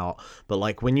wipe out. But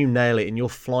like when you nail it and you're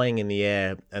flying in the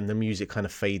air and the music kind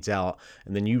of fades out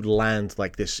and then you land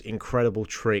like this incredible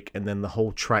trick and then the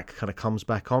whole track kind of comes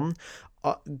back on.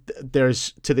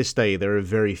 There's to this day there are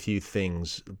very few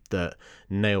things that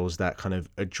nails that kind of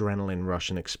adrenaline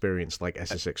rush and experience like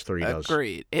SSX3 does.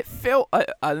 Agreed. It felt,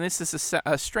 and this is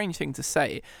a strange thing to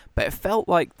say, but it felt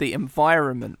like the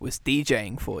environment was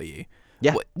DJing for you.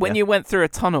 Yeah. When you went through a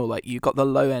tunnel, like you got the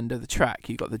low end of the track,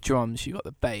 you got the drums, you got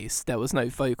the bass. There was no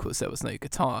vocals, there was no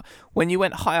guitar. When you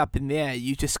went high up in the air,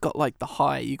 you just got like the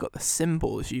high, you got the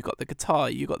cymbals, you got the guitar,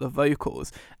 you got the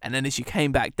vocals, and then as you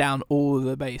came back down, all of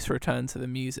the bass returned to the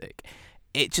music.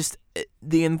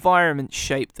 The environment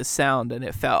shaped the sound, and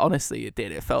it felt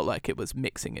like it was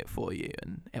mixing it for you,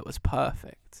 and it was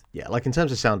perfect. Yeah, like in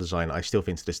terms of sound design, I still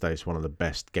think to this day it's one of the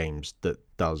best games that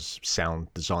does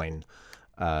sound design.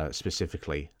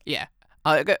 Specifically. Yeah.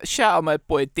 I got shout out my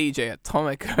boy DJ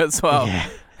Atomic as well. Yeah.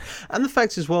 And the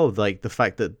fact as well, like the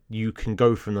fact that you can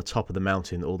go from the top of the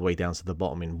mountain all the way down to the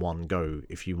bottom in one go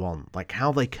if you want. Like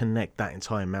how they connect that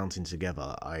entire mountain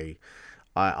together. I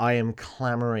am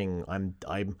clamoring.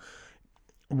 I'm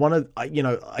one of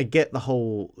I get the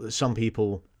whole some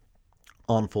people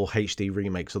on for HD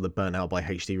remakes or the burnt out by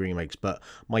HD remakes, but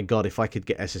my god, if I could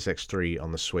get SSX3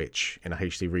 on the Switch in a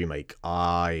HD remake,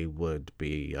 I would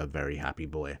be a very happy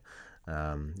boy.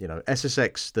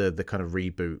 SSX, the kind of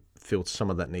reboot, filled some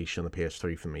of that niche on the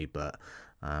PS3 for me, but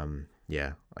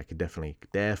yeah, I could definitely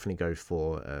go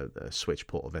for a Switch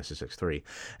port of SSX3.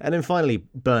 And then finally,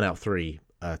 Burnout 3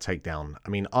 Takedown. I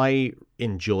mean, I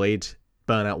enjoyed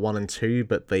Burnout 1 and 2,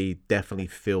 but they definitely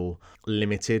feel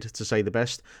limited, to say the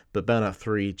best. But Burnout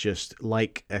 3, just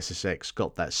like SSX,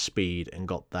 got that speed and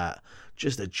got that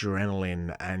just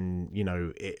adrenaline, and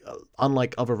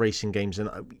unlike other racing games, and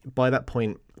by that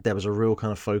point there was a real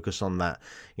kind of focus on that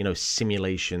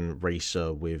simulation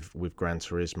racer with Gran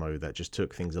Turismo that just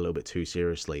took things a little bit too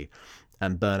seriously.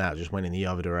 And Burnout just went in the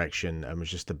other direction and was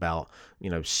just about,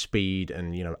 speed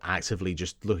and, actively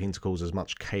just looking to cause as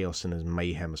much chaos and as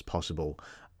mayhem as possible.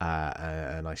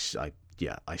 And I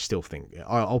still think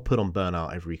I'll put on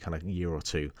Burnout every kind of year or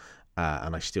two,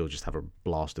 and I still just have a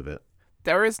blast of it.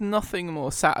 There is nothing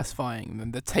more satisfying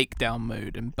than the takedown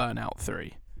mode in Burnout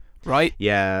 3, right?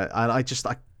 Yeah, and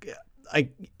I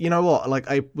you know what? Like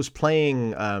I was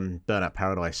playing Burnout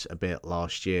Paradise a bit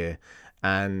last year,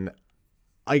 and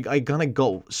I kind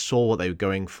of saw what they were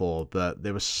going for, but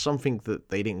there was something that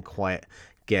they didn't quite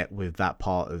get with that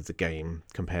part of the game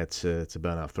compared to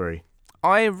Burnout 3.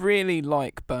 I really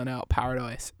like Burnout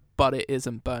Paradise, but it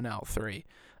isn't Burnout 3.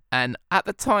 And at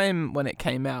the time when it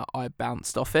came out, I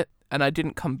bounced off it, and I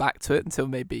didn't come back to it until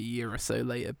maybe a year or so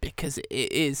later, because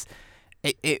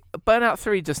Burnout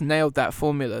 3 just nailed that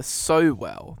formula so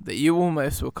well that you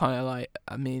almost were kind of like,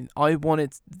 I mean, I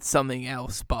wanted something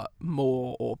else but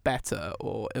more or better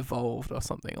or evolved or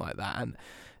something like that, and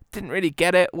didn't really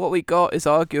get it. What we got is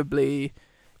arguably,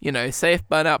 say if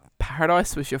Burnout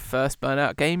Paradise was your first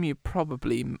Burnout game, you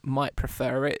probably might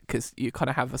prefer it because you kind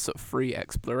of have a sort of free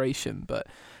exploration. But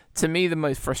to me, the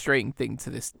most frustrating thing to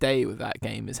this day with that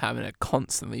game is having to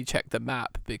constantly check the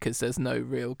map, because there's no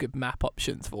real good map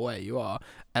options for where you are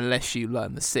unless you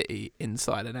learn the city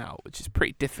inside and out, which is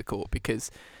pretty difficult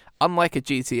because unlike a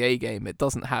GTA game, it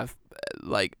doesn't have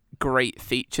like great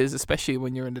features, especially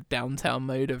when you're in the downtown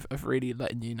mode of really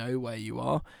letting you know where you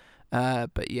are.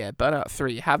 But yeah, Burnout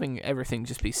 3, having everything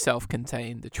just be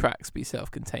self-contained, the tracks be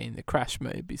self-contained, the crash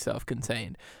mode be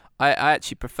self-contained. I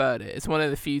actually preferred it. It's one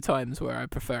of the few times where I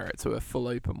prefer it to a full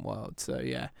open world. So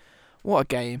yeah, what a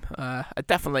game.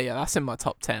 Definitely, that's in my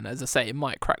top 10. As I say, it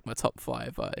might crack my top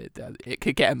 5. It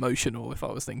could get emotional if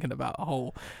I was thinking about a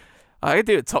whole... I could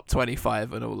do a top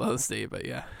 25 in all honesty, but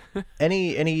yeah.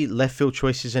 Any left field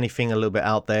choices? Anything a little bit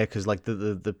out there? Because like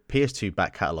the PS2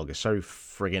 back catalogue is so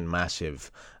friggin'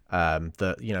 massive.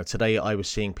 That, you know, today I was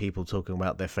seeing people talking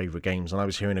about their favorite games, and I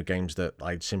was hearing of games that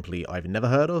I've never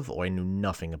heard of or I knew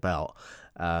nothing about.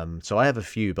 So I have a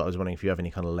few, but I was wondering if you have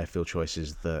any kind of left field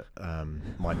choices that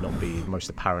might not be most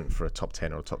apparent for a top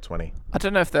 10 or a top 20. I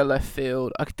don't know if they're left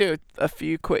field. I could do a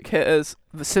few quick hitters.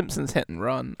 The Simpsons Hit and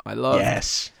Run, I love.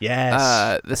 Yes.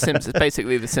 The Simpsons,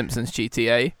 basically the Simpsons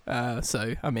GTA.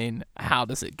 So I mean, how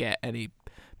does it get any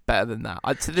better than that?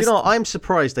 I'm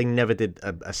surprised they never did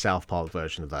a South Park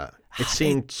version of that. It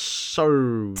seemed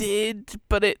so...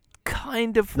 But it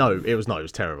kind of... No, it was not. It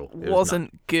was terrible.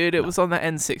 Wasn't good. It was on the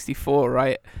N64,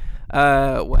 right?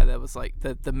 Where there was like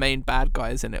the main bad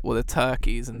guys in it were the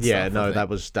turkeys and stuff. Yeah, no, that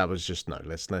was just no.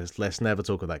 Let's never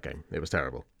talk of that game. It was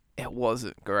terrible. It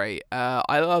wasn't great.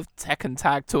 I loved Tekken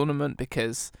Tag Tournament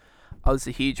because I was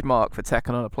a huge mark for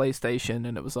Tekken on a PlayStation,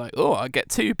 and it was like, oh, I get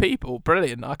 2 people,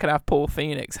 brilliant. I can have Paul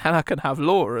Phoenix and I can have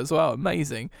Laura as well,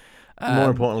 amazing.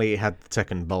 More importantly, it had the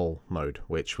Tekken Bowl mode,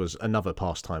 which was another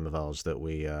pastime of ours that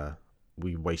we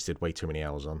wasted way too many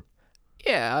hours on.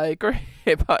 Yeah, I agree,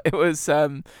 but it was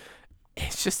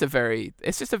it's just a very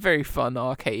fun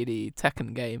arcadey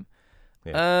Tekken game.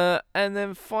 Yeah. And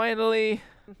then finally,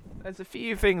 there's a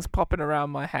few things popping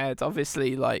around my head.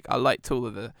 Obviously, like I liked all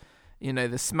of the, you know,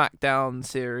 the SmackDown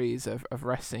series of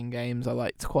wrestling games. I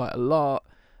liked quite a lot.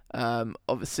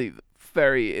 Obviously,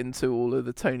 very into all of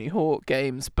the Tony Hawk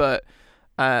games, but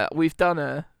we've done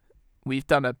a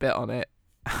bit on it.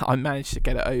 I managed to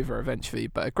get it over eventually,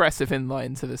 but Aggressive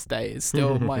Inline to this day is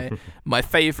still my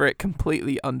favorite,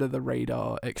 completely under the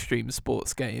radar extreme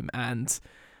sports game, and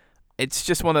it's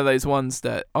just one of those ones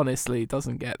that honestly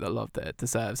doesn't get the love that it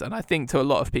deserves. And I think to a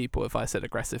lot of people, if I said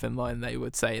Aggressive Inline, they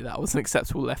would say that was an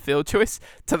acceptable left field choice.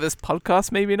 To this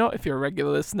podcast, maybe not, if you're a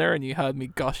regular listener and you heard me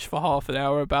gush for half an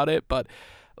hour about it, but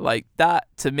like that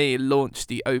to me launched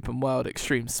the open world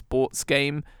extreme sports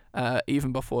game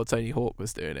even before Tony Hawk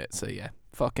was doing it. So yeah,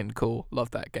 fucking cool. Love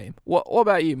that game. What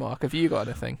about you, Mark? Have you got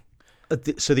anything?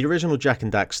 So the original Jak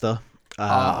and Daxter.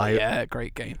 Yeah,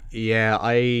 great game. Yeah,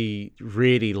 I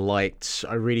really I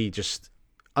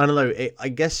don't know. I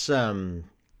guess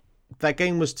that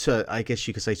game was I guess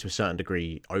you could say to a certain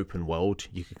degree, open world.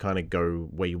 You could kind of go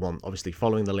where you want, obviously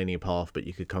following the linear path, but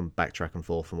you could come backtrack and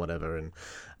forth and whatever.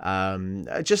 And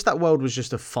just that world was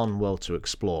just a fun world to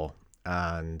explore.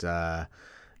 And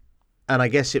I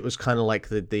guess it was kind of like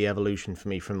the evolution for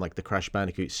me from like the Crash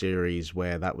Bandicoot series,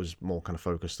 where that was more kind of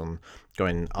focused on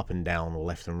going up and down or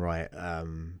left and right.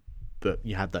 But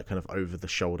you had that kind of over the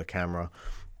shoulder camera.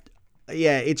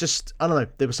 Yeah, it just, I don't know.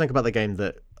 There was something about the game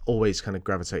that always kind of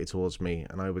gravitated towards me,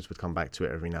 and I always would come back to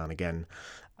it every now and again.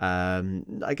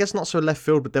 I guess not so left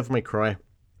field, but Devil May Cry.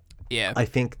 Yeah, I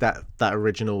think that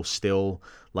original still,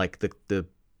 like the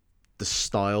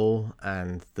style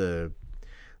and the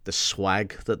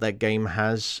swag that game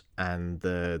has, and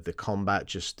the combat,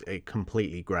 just it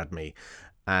completely grabbed me.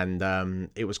 And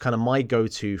it was kind of my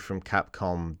go-to from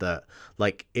Capcom, that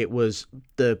like it was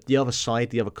the other side,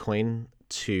 the other coin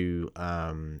to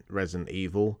Resident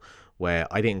Evil, where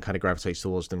I didn't kind of gravitate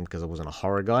towards them because I wasn't a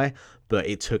horror guy, but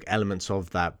it took elements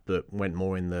of that but went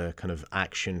more in the kind of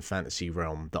action fantasy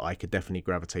realm that I could definitely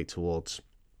gravitate towards.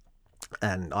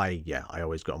 And I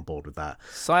always got on board with that.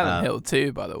 Silent Hill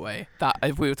 2, by the way. That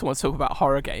if we were to want to talk about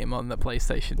horror game on the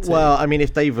PlayStation 2. Well, I mean,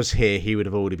 if Dave was here, he would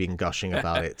have already been gushing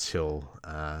about it till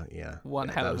one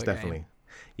hell of a definitely game.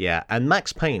 Yeah, and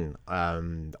Max Payne.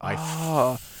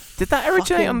 Did that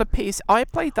originate on the PC? I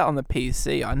played that on the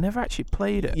PC. I never actually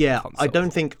played it. Yeah, I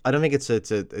don't think it's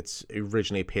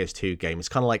originally a PS2 game. It's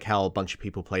kind of like how a bunch of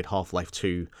people played Half-Life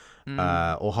 2,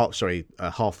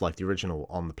 Half-Life the original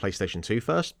on the PlayStation 2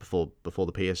 first before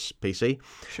the PC.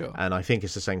 Sure. And I think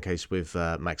it's the same case with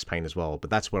Max Payne as well. But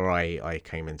that's where I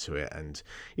came into it, and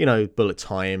you know, bullet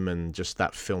time and just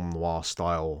that film noir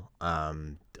style.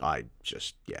 I'd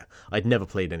never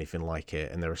played anything like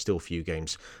it, and there are still a few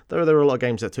games. There are a lot of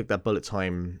games that took that bullet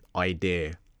time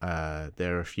idea.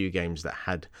 There are a few games that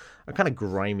had a kind of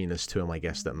griminess to them, I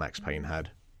guess, that Max Payne had.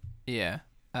 Yeah.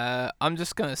 I'm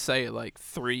just gonna say like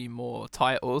 3 more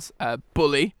titles.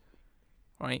 Bully,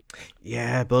 right?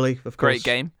 Yeah, Bully, of course. Great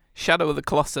game. Shadow of the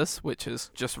Colossus, which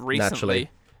has just recently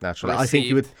Naturally,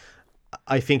 received.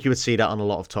 I think you would see that on a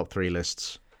lot of top 3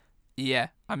 lists. Yeah,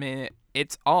 I mean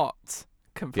it's art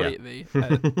Yeah. completely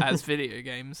as video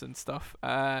games and stuff.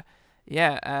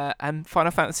 And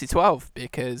Final Fantasy 12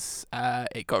 because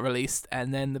it got released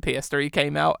and then the PS3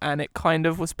 came out and it kind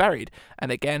of was buried,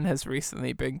 and again has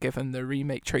recently been given the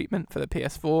remake treatment for the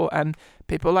PS4, and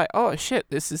people are like, oh shit,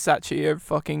 this is actually a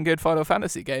fucking good Final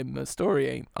Fantasy game. The story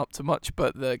ain't up to much,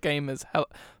 but the game is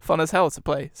fun as hell to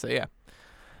play. So yeah,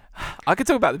 I could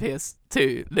talk about the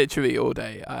PS2 literally all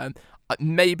day.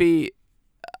 Maybe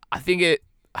I think it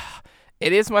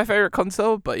is my favorite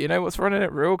console, but you know what's running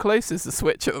it real close is the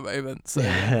Switch at the moment. So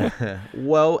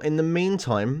Well, in the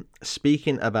meantime,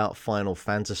 speaking about Final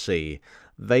Fantasy,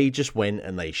 they just went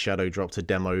and they shadow dropped a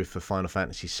demo for Final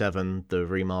Fantasy VII, the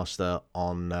remaster,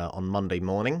 on Monday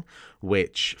morning,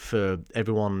 which for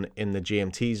everyone in the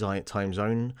GMT time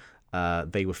zone,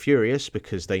 they were furious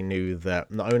because they knew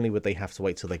that not only would they have to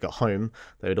wait till they got home,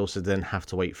 they would also then have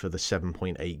to wait for the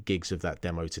 7.8 gigs of that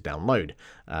demo to download.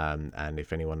 And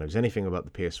if anyone knows anything about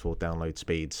the PS4 download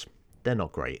speeds, they're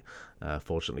not great.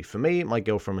 Fortunately for me, my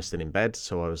girlfriend was still in bed,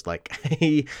 so I was like,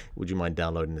 hey, would you mind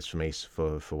downloading this for me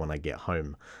for when I get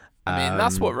home? I mean,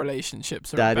 that's what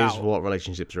relationships are That about. is what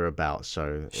relationships are about.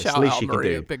 So it's Shout the least out she can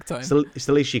Maria, do. big time. It's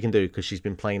the least she can do because she's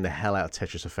been playing the hell out of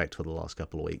Tetris Effect for the last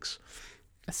couple of weeks.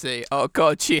 I see. Oh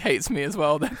god, she hates me as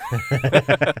well then.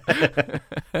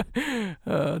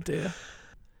 Oh dear.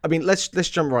 I mean, let's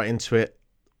jump right into it.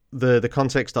 The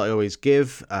context that I always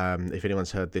give, if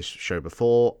anyone's heard this show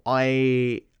before,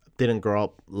 I didn't grow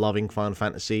up loving Final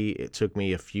Fantasy. It took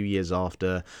me a few years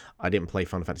after. I didn't play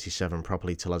Final Fantasy VII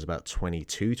properly till I was about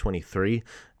 22, 23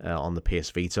 on the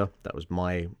PS Vita. That was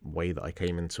my way that I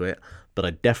came into it. But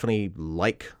I definitely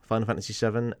like Final Fantasy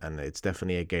VII, and it's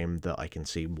definitely a game that I can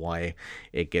see why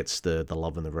it gets the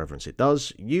love and the reverence it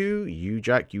does. You,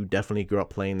 Jack, you definitely grew up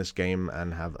playing this game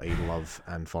and have a love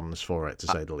and fondness for it, to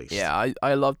say the least. Yeah,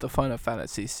 I loved the Final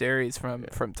Fantasy series from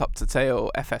top to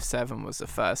tail. FF7 was the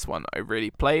first one I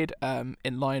really played,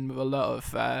 in line with a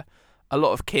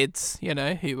lot of kids, you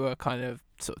know, who were kind of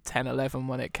sort of 10, 11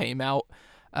 when it came out.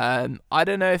 I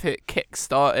don't know if it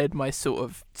kick-started my sort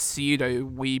of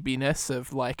pseudo-weebiness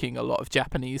of liking a lot of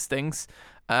Japanese things.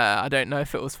 I don't know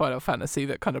if it was Final Fantasy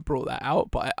that kind of brought that out,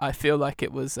 but I feel like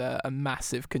it was a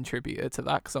massive contributor to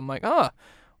that, because I'm like,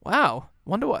 wow,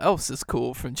 wonder what else is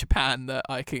cool from Japan that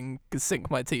I can sink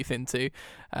my teeth into.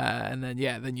 And then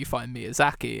you find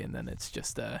Miyazaki, and then it's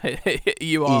just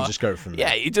you just go from there.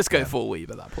 Yeah, you just go full weeb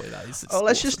at that point.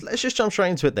 Let's just jump straight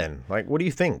into it then. Like, what do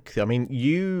you think? I mean,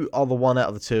 you are the one out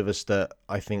of the two of us that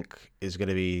I think is going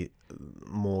to be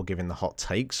more giving the hot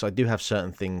takes. I do have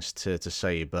certain things to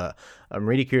say, but I'm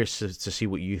really curious to see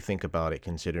what you think about it,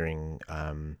 considering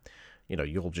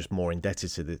you're just more indebted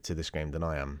to this game than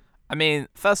I am. I mean,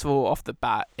 first of all, off the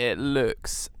bat, it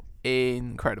looks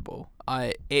incredible.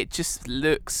 It just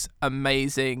looks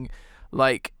amazing.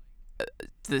 Like,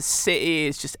 the city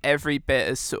is just every bit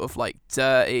as sort of like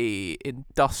dirty,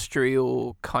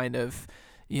 industrial kind of,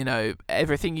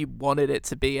 everything you wanted it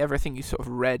to be, everything you sort of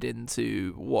read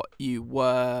into what you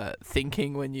were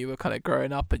thinking when you were kind of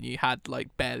growing up and you had like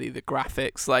barely the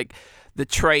graphics, like the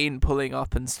train pulling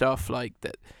up and stuff like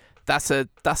that. That's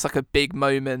like a big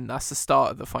moment. That's the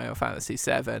start of the Final Fantasy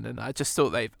VII, and I just thought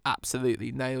they've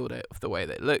absolutely nailed it with the way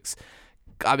that it looks.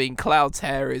 I mean, Cloud's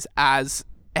hair is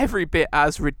every bit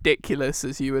as ridiculous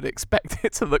as you would expect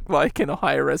it to look like in a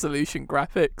higher resolution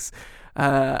graphics.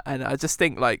 And I just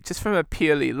think, like, just from a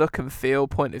purely look and feel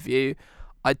point of view,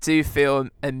 I do feel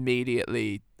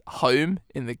immediately home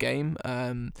in the game.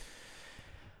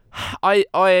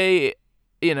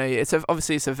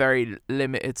 Obviously it's a very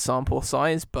limited sample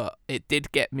size, but it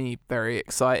did get me very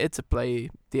excited to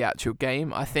play the actual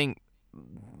game. I think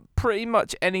pretty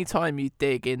much any time you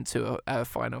dig into a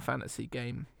Final Fantasy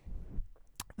game,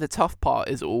 the tough part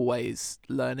is always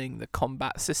learning the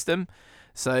combat system.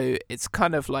 So it's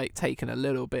kind of like taken a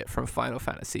little bit from Final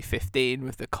Fantasy 15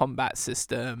 with the combat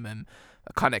system and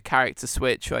a kind of character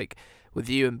switch, like with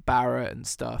you and Barrett and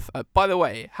stuff. By the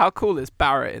way, how cool is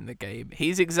Barrett in the game?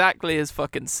 He's exactly as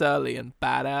fucking surly and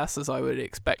badass as I would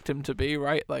expect him to be,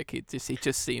 right? Like, he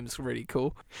just seems really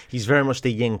cool. He's very much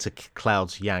the yin to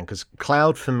Cloud's yang, because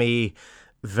Cloud, for me,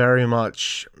 very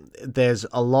much, there's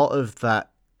a lot of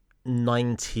that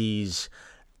 90s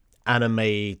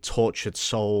anime tortured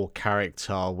soul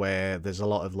character where there's a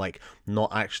lot of, like,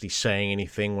 not actually saying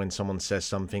anything when someone says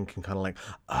something, and kind of like,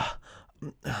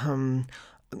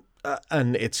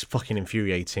 and it's fucking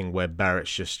infuriating, where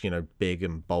Barrett's just, big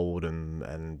and bold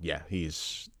and yeah,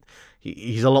 he's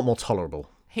a lot more tolerable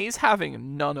he's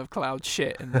having none of Cloud's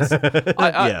shit in this.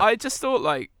 I just thought,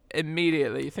 like,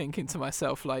 immediately thinking to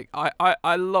myself, like,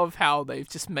 I love how they've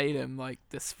just made him like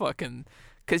this fucking,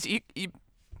 because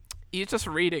you're just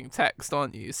reading text,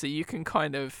 aren't you? So you can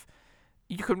kind of,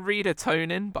 you can read a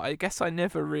tone in, but I guess I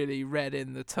never really read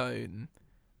in the tone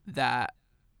that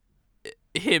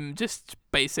him just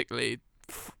basically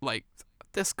like,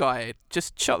 this guy,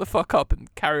 just shut the fuck up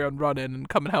and carry on running and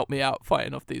come and help me out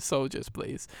fighting off these soldiers,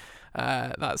 please.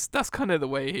 That's kind of the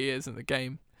way he is in the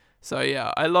game. So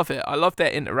yeah, I love it. I love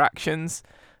their interactions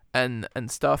and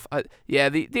stuff.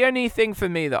 The only thing for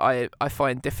me that I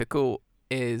find difficult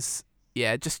is,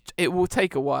 just it will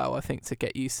take a while, I think, to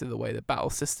get used to the way the battle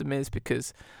system is,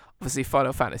 because obviously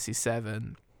Final Fantasy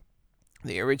VII,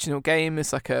 the original game,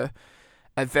 is like a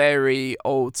very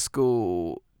old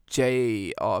school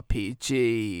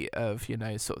JRPG of,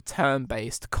 sort of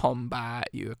turn-based combat.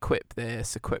 You equip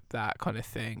this, equip that kind of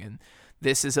thing, and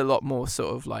this is a lot more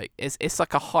sort of like, it's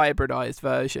like a hybridized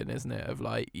version, isn't it, of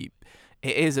like, it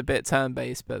is a bit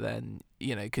turn-based, but then,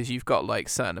 because you've got like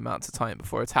certain amounts of time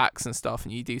before attacks and stuff,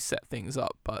 and you do set things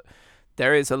up, but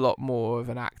there is a lot more of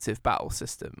an active battle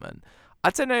system. And I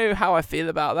don't know how I feel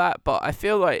about that, but I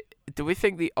feel like, do we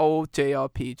think the old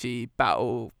JRPG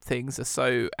battle things are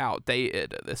so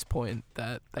outdated at this point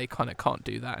that they kind of can't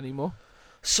do that anymore?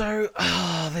 So,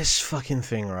 this fucking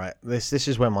thing, right? This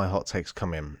is where my hot takes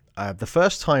come in. The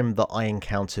first time that I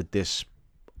encountered this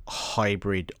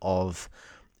hybrid of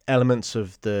elements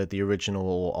of the original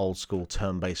or old school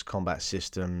turn-based combat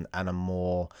system and a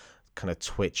more kind of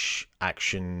Twitch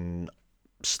action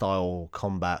style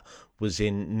combat was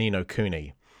in Ni no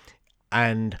Kuni,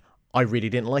 and I really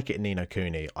didn't like it in Ni no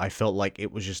Kuni. I felt like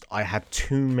it was just, I had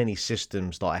too many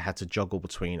systems that I had to juggle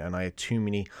between, and I had too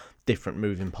many different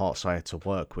moving parts I had to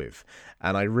work with,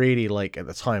 and I really, like, at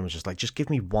the time was just like, just give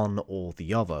me one or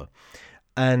the other.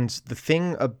 And the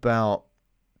thing about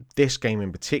this game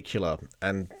in particular,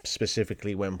 and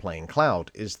specifically when playing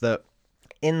Cloud, is that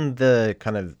in the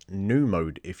kind of new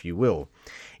mode, if you will,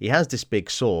 he has this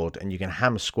big sword and you can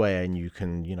hammer square and you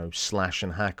can, slash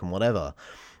and hack and whatever.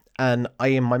 And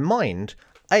in my mind,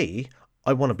 I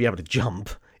want to be able to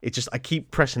jump. It's just, I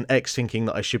keep pressing X thinking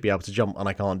that I should be able to jump and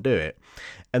I can't do it.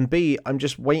 And B, I'm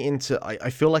just waiting to, I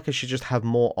feel like I should just have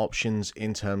more options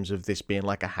in terms of this being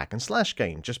like a hack and slash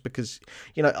game. Just because,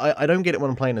 I don't get it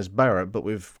when I'm playing as Barrett, but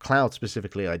with Cloud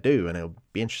specifically I do. And it'll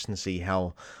be interesting to see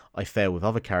how I fare with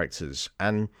other characters.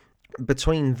 And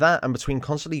between that and between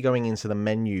constantly going into the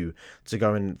menu to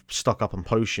go and stock up on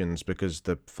potions because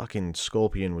the fucking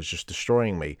Scorpion was just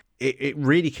destroying me, it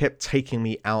really kept taking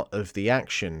me out of the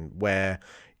action where,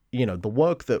 the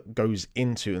work that goes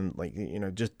into and, like,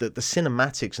 just the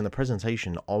cinematics and the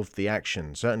presentation of the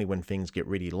action, certainly when things get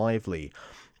really lively.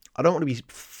 I don't want to be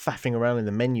faffing around in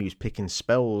the menus picking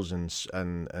spells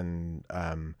and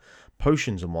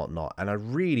potions and whatnot, and I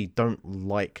really don't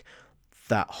like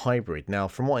that hybrid. Now,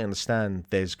 from what I understand,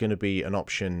 there's going to be an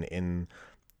option in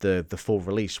the full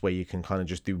release where you can kind of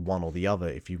just do one or the other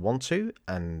if you want to,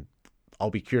 and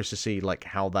I'll be curious to see like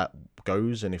how that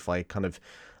goes and if I kind of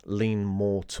lean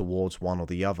more towards one or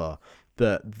the other.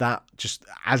 But that, just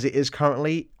as it is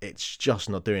currently, it's just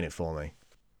not doing it for me.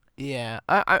 Yeah,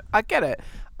 I get it.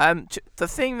 The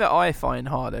thing that I find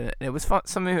hard, and it was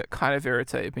something that kind of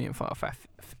irritated me in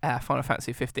Final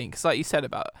Fantasy 15, because like you said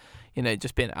about,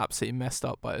 just being absolutely messed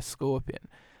up by a Scorpion,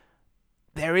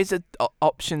 there is a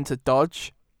option to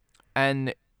dodge,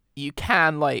 and you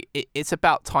can, like, it's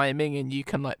about timing, and you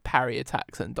can, like, parry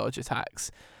attacks and dodge attacks.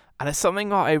 And it's something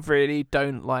that I really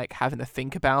don't like having to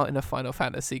think about in a Final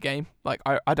Fantasy game. Like,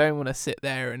 I don't want to sit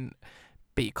there and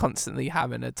be constantly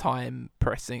having a time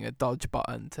pressing a dodge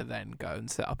button to then go and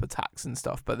set up attacks and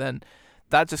stuff. But then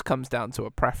that just comes down to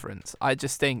a preference. I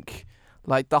just think,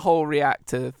 like, the whole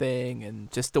reactor thing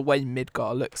and just the way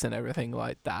Midgar looks and everything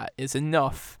like that is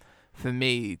enough for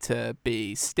me to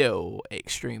be still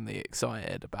extremely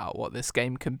excited about what this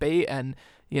game can be. And,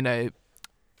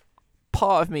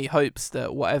 part of me hopes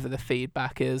that whatever the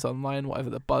feedback is online, whatever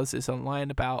the buzz is online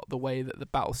about the way that the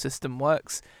battle system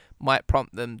works, might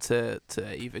prompt them to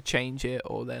either change it,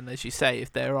 or then, as you say,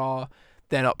 if there are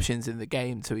then options in the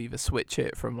game to either switch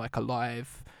it from like a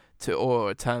live to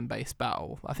or a turn-based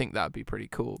battle. I think that would be pretty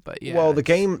cool. But yeah, well, the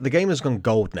game has gone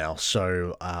gold now,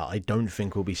 so I don't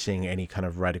think we'll be seeing any kind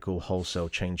of radical wholesale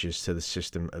changes to the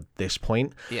system at this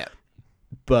point. Yeah,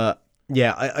 but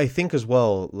yeah, I think as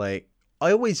well, like,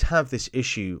 I always have this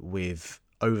issue with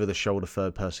over-the-shoulder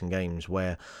third-person games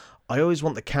where I always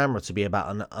want the camera to be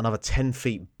about another 10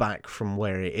 feet back from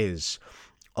where it is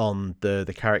on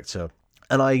the character.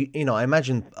 And I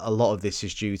imagine a lot of this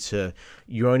is due to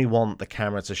you only want the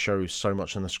camera to show so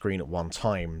much on the screen at one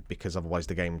time, because otherwise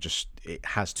the game it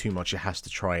has too much. It has to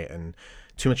try it, and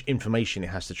too much information it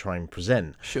has to try and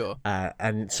present. Sure.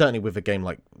 And certainly with a game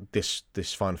like this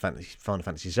Final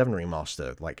Fantasy VII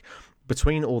remaster, like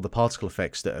between all the particle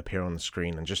effects that appear on the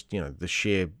screen and just the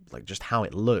sheer like just how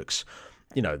it looks,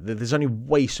 there's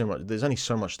only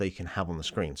so much they can have on the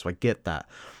screen. So I get that,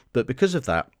 but because of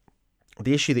that,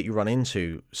 the issue that you run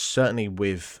into, certainly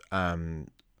with, even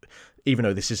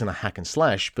though this isn't a hack and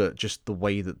slash, but just the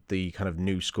way that the kind of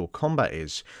new school combat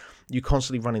is, you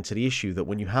constantly run into the issue that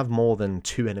when you have more than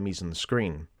 2 enemies on the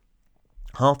screen,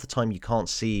 half the time you can't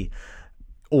see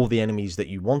all the enemies that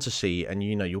you want to see, and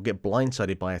you'll get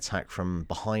blindsided by attack from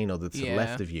behind or to the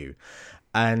left of you.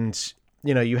 And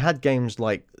you had games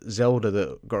like Zelda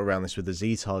that got around this with the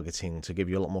Z targeting to give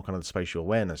you a lot more kind of spatial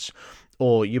awareness,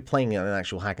 or you're playing an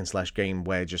actual hack and slash game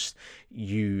where just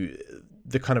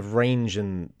the kind of range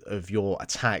of your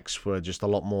attacks were just a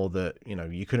lot more that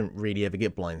you couldn't really ever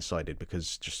get blindsided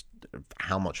because just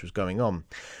how much was going on.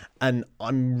 And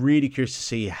I'm really curious to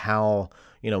see how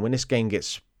when this game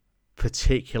gets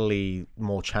particularly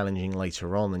more challenging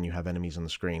later on and you have enemies on the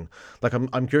screen, like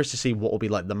I'm curious to see what will be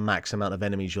like the max amount of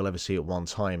enemies you'll ever see at one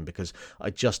time, because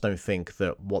I just don't think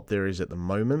that what there is at the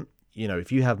moment,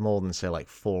 if you have more than say like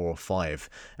 4 or 5,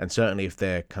 and certainly if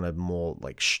they're kind of more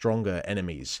like stronger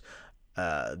enemies,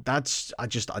 I just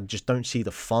don't see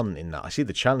the fun in that. I see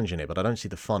the challenge in it, but I don't see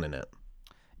the fun in it.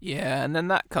 Yeah, and then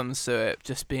that comes to it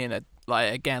just being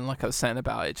like I was saying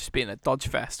about it, just being a dodge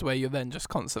fest where you're then just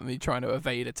constantly trying to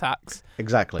evade attacks.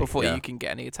 Exactly. Before you can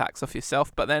get any attacks off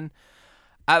yourself. But then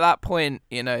at that point,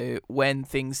 when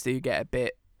things do get a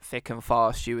bit thick and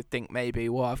fast, you would think maybe,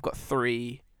 well, I've got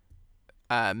 3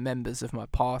 members of my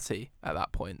party at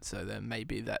that point, so then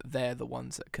maybe that they're the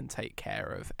ones that can take care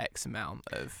of X amount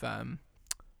of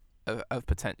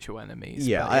potential enemies.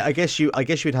 Yeah, I guess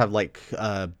you'd have like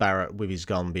Barrett with his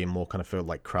gun being more kind of for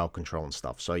like crowd control and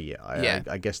stuff. So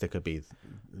I guess there could be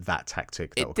that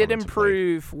tactic. That it did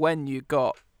improve when you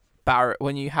got Barrett,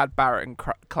 when you had Barrett and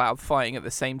Cloud fighting at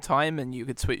the same time, and you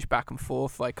could switch back and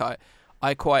forth. Like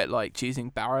I quite liked using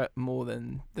Barrett more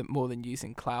than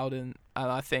using Cloud, and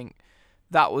I think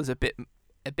that was a bit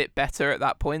better at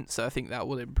that point. So I think that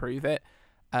will improve it.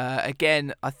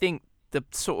 Again, I think the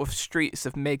sort of streets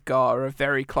of Midgar are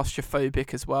very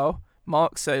claustrophobic as well,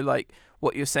 Mark. So like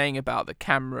what you're saying about the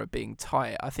camera being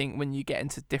tight, I think when you get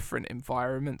into different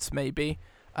environments, maybe,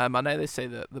 I know they say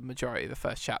that the majority of the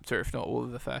first chapter, if not all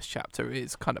of the first chapter,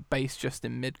 is kind of based just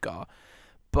in Midgar,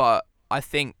 but I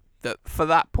think that for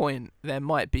that point there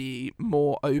might be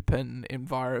more open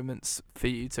environments for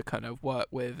you to kind of work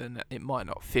with, and it might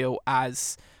not feel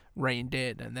as reined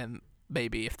in, and then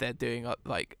maybe if they're doing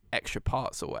like extra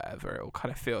parts or whatever, it'll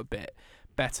kind of feel a bit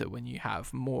better when you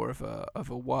have more of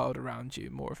a world around you,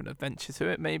 more of an adventure to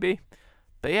it maybe.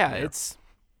 But yeah, it's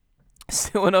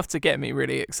still enough to get me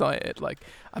really excited. Like,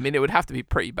 I mean, it would have to be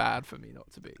pretty bad for me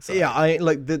not to be excited. Yeah, I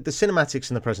like the cinematics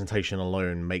and the presentation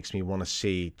alone makes me want to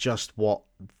see just what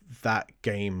that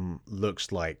game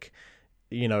looks like,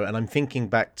 and I'm thinking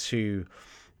back to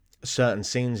certain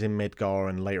scenes in Midgar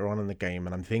and later on in the game,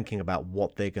 and I'm thinking about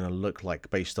what they're going to look like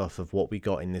based off of what we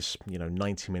got in this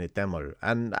 90-minute demo.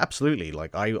 And absolutely,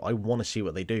 like I want to see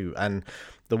what they do. And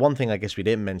the one thing I guess we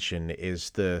didn't mention is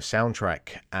the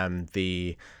soundtrack and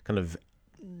the kind of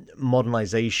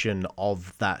modernization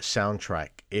of that soundtrack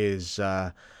is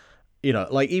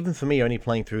like even for me only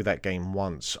playing through that game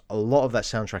once, a lot of that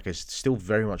soundtrack is still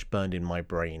very much burned in my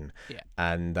brain.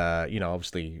 And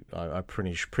obviously I'm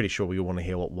pretty sure we all want to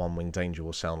hear what One Winged Angel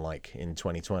will sound like in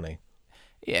 2020.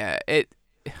 The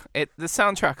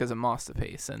soundtrack is a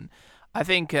masterpiece, and I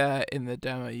think in the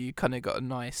demo you kind of got a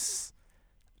nice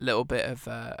little bit of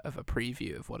a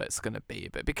preview of what it's going to be,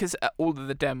 but because all of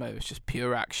the demo is just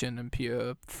pure action and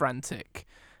pure frantic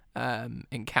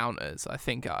encounters, I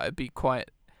think it'd be quite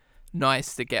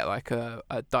nice to get like a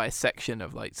dissection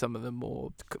of like some of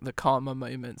the calmer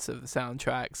moments of the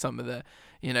soundtrack, some of the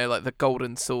like the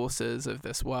golden sources of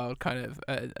this world kind of,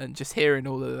 and just hearing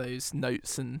all of those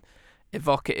notes and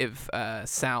evocative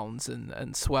sounds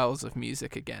and swells of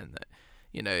music again.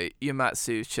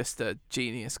 Yamatsu's just a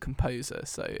genius composer,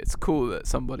 so it's cool that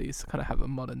somebody's kind of have a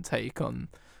modern take on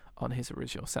his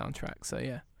original soundtrack.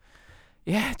 So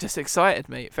yeah, just excited,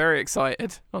 mate, very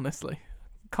excited, honestly,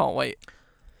 can't wait.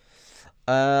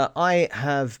 I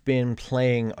have been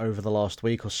playing over the last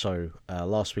week or so.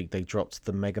 Last week they dropped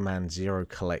the Mega Man Zero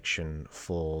collection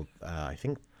for I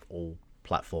think all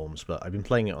platforms, but I've been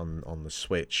playing it on the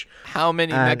Switch. How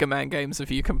many Mega Man games have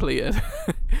you completed?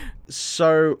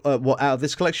 So, what, out of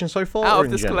this collection so far, Out or of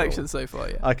in this general? collection so far,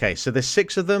 yeah. Okay, so there's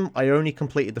 6 of them. I only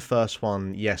completed the first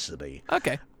one yesterday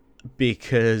Okay.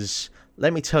 because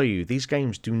let me tell you, these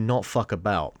games do not fuck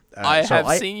about. I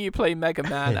have seen you play Mega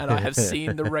Man, and I have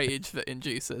seen the rage that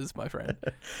induces, my friend.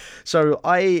 So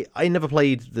I never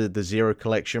played the Zero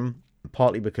collection,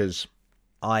 partly because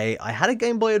I had a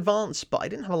Game Boy Advance, but I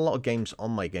didn't have a lot of games on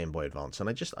my Game Boy Advance, and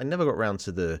I never got around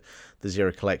to the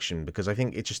Zero collection because I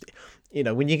think it just,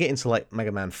 when you get into like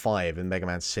Mega Man 5 and Mega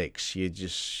Man 6,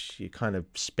 you're kind of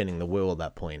spinning the wheel at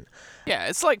that point. Yeah,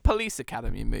 it's like Police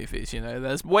Academy movies,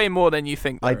 there's way more than you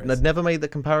think there is. I'd never made the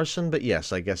comparison, but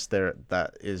yes, I guess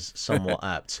that is somewhat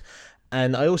apt.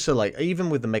 And I also even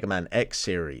with the Mega Man X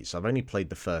series, I've only played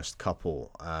the first couple.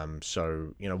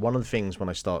 So, one of the things when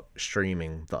I start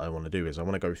streaming that I want to do is I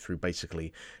want to go through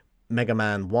basically Mega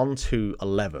Man 1 to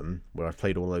 11, where I've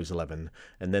played all those 11,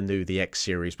 and then do the X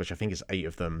series, which I think is 8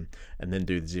 of them, and then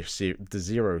do the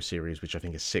Zero series, which I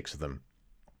think is 6 of them.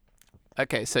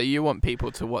 Okay, so you want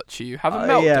people to watch you have a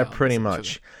meltdown? Yeah, pretty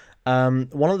much.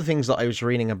 One of the things that I was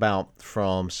reading about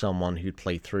from someone who'd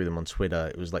played through them on Twitter,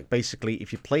 it was like basically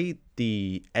if you play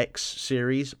the X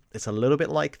series, it's a little bit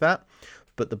like that,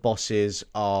 but the bosses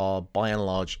are by and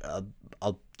large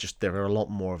they're a lot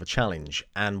more of a challenge.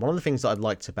 And one of the things that I've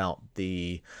liked about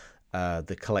the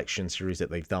collection series that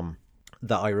they've done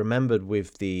that I remembered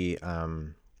with the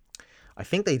I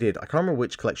think they did. I can't remember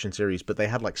which collection series, but they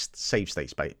had like save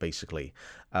states basically,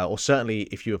 or certainly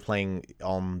if you were playing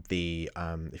on the,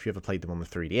 if you ever played them on the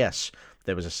 3DS,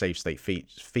 there was a save state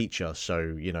feature.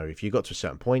 So if you got to a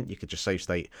certain point, you could just save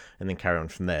state and then carry on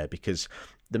from there. Because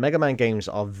the Mega Man games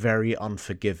are very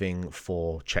unforgiving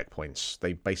for checkpoints.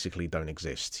 They basically don't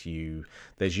exist.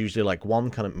 There's usually like one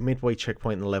kind of midway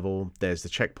checkpoint in the level. There's the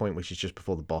checkpoint which is just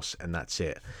before the boss, and that's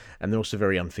it. And they're also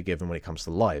very unforgiving when it comes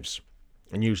to lives.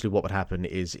 And usually what would happen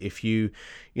is if you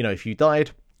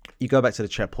died, you go back to the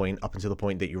checkpoint up until the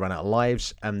point that you run out of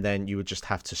lives, and then you would just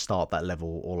have to start that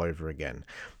level all over again.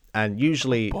 And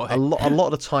usually a lot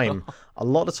of the time,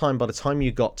 by the time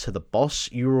you got to the boss,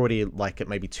 you were already like at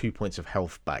maybe 2 points of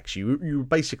health back. So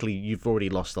you've already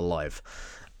lost a life.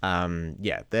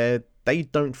 They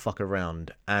don't fuck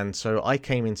around. And so I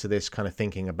came into this kind of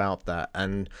thinking about that,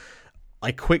 and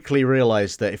I quickly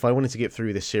realized that if I wanted to get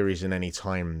through this series in any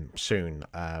time soon,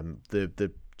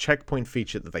 the checkpoint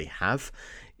feature that they have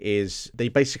is they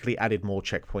basically added more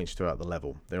checkpoints throughout the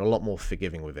level. They're a lot more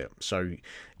forgiving with it. So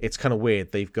it's kind of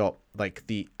weird. They've got like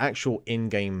the actual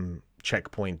in-game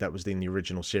checkpoint that was in the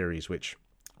original series, which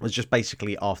was just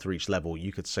basically after each level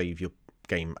you could save your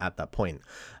game at that point,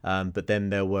 but then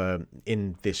there were,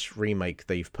 in this remake,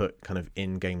 they've put kind of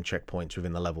in-game checkpoints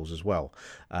within the levels as well,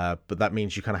 but that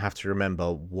means you kind of have to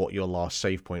remember what your last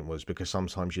save point was, because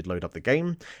sometimes you'd load up the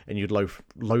game and you'd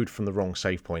load from the wrong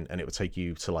save point, and it would take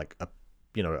you to like a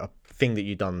thing that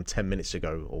you'd done 10 minutes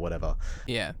ago or whatever.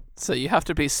 Yeah, so you have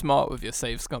to be smart with your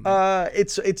save scum.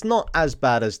 It's not as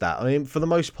bad as that. I mean, for the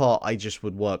most part, I just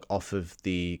would work off of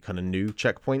the kind of new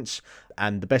checkpoints.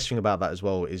 And the best thing about that as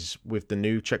well is with the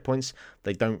new checkpoints,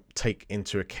 they don't take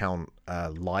into account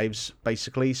lives,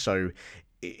 basically. So,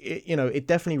 it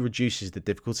definitely reduces the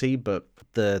difficulty, but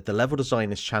the level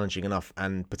design is challenging enough,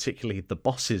 and particularly the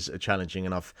bosses are challenging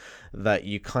enough that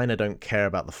you kind of don't care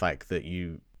about the fact that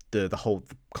the whole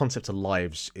concept of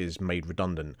lives is made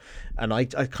redundant. And I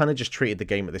kind of just treated the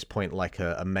game at this point like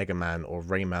a Mega Man or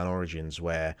Rayman Origins,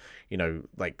 where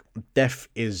like death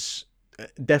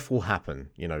will happen.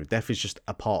 Death is just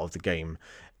a part of the game,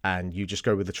 and you just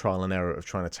go with the trial and error of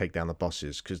trying to take down the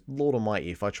bosses. Because Lord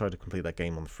Almighty, if I tried to complete that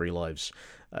game on 3 lives,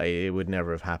 it would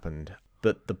never have happened.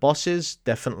 But the bosses,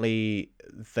 definitely,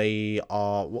 they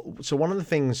are. So one of the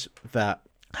things that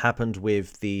happened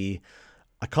with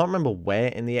I can't remember where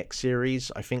in the X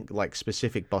series, I think like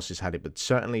specific bosses had it, but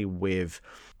certainly with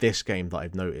this game that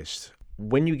I've noticed,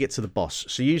 when you get to the boss,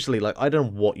 so usually, like, I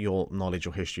don't know what your knowledge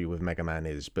or history with Mega Man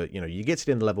is, but you get to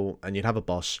the end of the level and you'd have a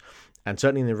boss, and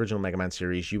certainly in the original Mega Man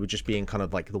series, you would just be in kind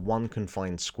of like the one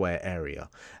confined square area.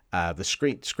 The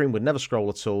screen would never scroll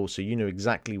at all, so you knew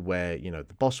exactly where the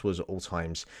boss was at all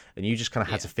times, and you just kind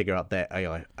of had to figure out their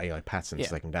AI patterns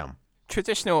to take them down.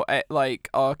 Traditional like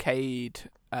arcade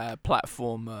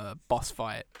platform boss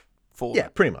fight for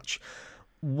pretty much.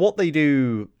 What they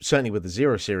do, certainly with the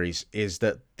Zero series, is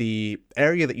that the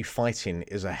area that you fight in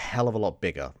is a hell of a lot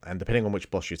bigger, and depending on which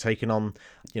boss you're taking on,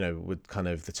 would kind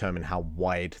of determine how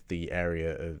wide the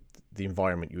area of the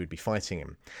environment you would be fighting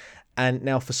in. And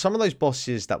now for some of those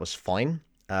bosses that was fine,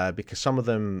 because some of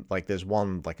them, like there's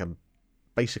one like a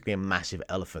basically a massive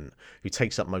elephant who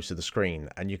takes up most of the screen,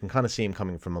 and you can kind of see him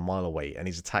coming from a mile away, and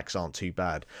his attacks aren't too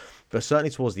bad. But certainly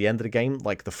towards the end of the game,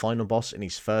 like the final boss in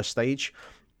his first stage,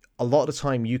 a lot of the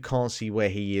time you can't see where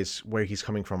he's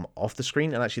coming from off the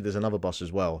screen. And actually there's another boss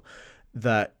as well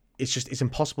that it's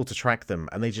impossible to track them,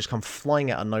 and they just come flying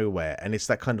out of nowhere, and it's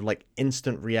that kind of like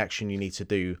instant reaction you need to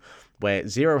do, where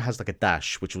Zero has like a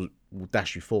dash which will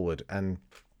dash you forward, and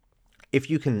if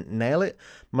you can nail it,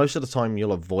 most of the time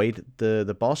you'll avoid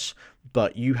the boss,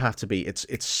 but you have to be, it's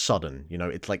sudden,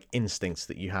 it's like instincts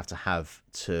that you have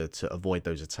to avoid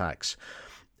those attacks.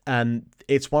 And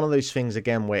it's one of those things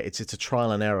again where it's a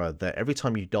trial and error, that every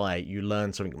time you die you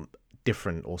learn something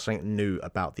different or something new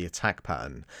about the attack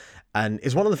pattern. And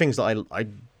it's one of the things that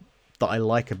I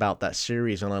like about that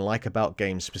series, and I like about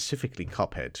games, specifically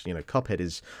Cuphead. Cuphead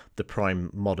is the prime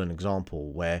modern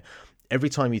example where every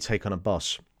time you take on a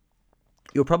boss,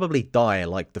 you'll probably die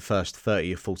like the first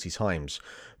 30 or 40 times,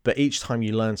 but each time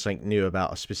you learn something new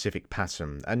about a specific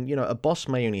pattern. And a boss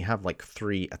may only have like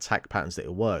 3 attack patterns that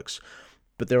it works,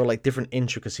 but there are like different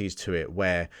intricacies to it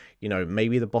where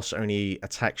maybe the boss only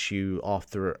attacks you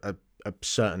after a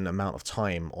certain amount of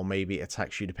time, or maybe it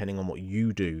attacks you depending on what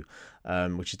you do,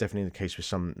 which is definitely the case with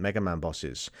some Mega Man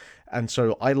bosses. And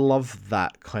so I love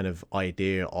that kind of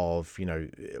idea of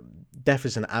death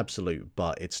is an absolute,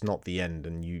 but it's not the end,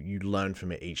 and you learn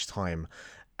from it each time.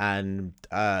 And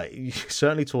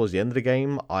certainly towards the end of the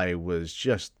game, I was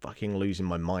just fucking losing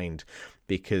my mind,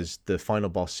 because the final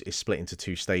boss is split into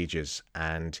 2 stages,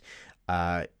 and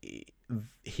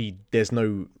there's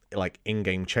no like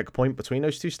in-game checkpoint between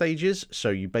those 2 stages, so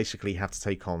you basically have to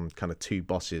take on kind of 2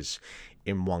 bosses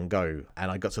in one go. And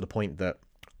I got to the point that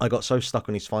I got so stuck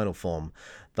on his final form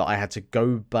that I had to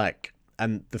go back.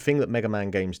 And the thing that Mega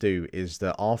Man games do is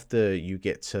that after you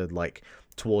get to like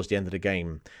towards the end of the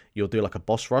game, you'll do like a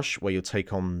boss rush where you'll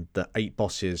take on the 8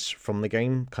 bosses from the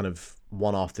game, kind of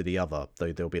one after the other,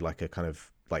 though there'll be like a kind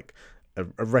of like a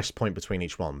rest point between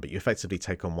each one, but you effectively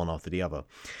take on one after the other.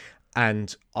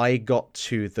 And I got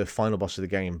to the final boss of the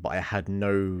game, but I had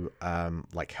no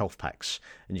like health packs,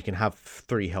 and you can have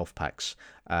 3 health packs,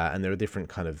 and there are different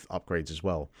kind of upgrades as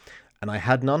well, and I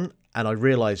had none. And I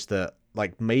realized that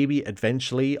like maybe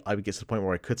eventually I would get to the point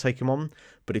where I could take him on,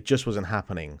 but it just wasn't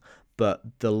happening. But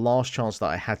the last chance that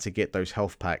I had to get those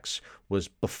health packs was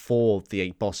before the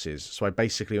 8 bosses, so I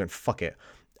basically went, fuck it,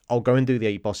 I'll go and do the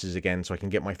 8 bosses again so I can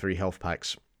get my 3 health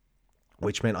packs,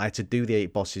 which meant I had to do the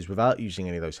 8 bosses without using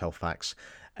any of those health packs,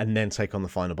 and then take on the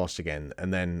final boss again.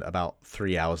 And then about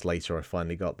 3 hours later, I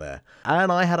finally got there.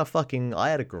 And I had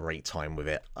a great time with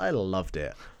it. I loved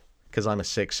it, because I'm a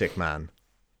sick man.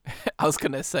 I was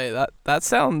going to say that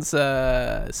sounds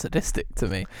sadistic to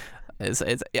me.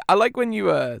 I like when you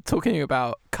were talking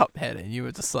about Cuphead, and you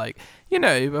were just like,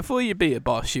 before you beat a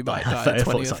boss, you might die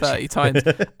 20 or 30 times.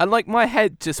 And like my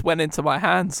head just went into my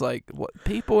hands, like, what,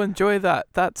 people enjoy that?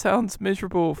 That sounds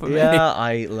miserable for me. Yeah,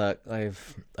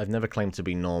 I've never claimed to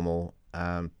be normal.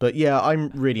 But yeah, I'm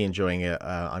really enjoying it.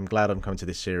 I'm glad I'm coming to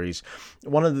this series.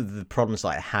 One of the problems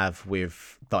that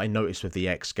I noticed with the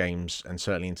X games, and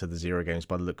certainly into the Zero games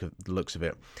by the looks of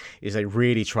it, is they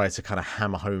really try to kind of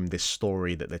hammer home this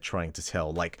story that they're trying to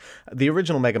tell. Like the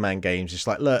original Mega Man games, it's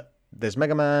like, look, there's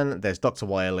Mega Man, there's Dr.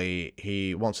 Wily,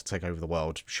 he wants to take over the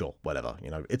world, sure, whatever.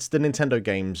 It's the Nintendo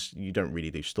games, you don't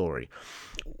really do story.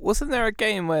 Wasn't there a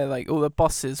game where like all the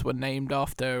bosses were named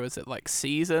after, was it like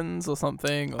seasons or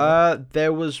something?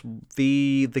 There was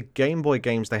the Game Boy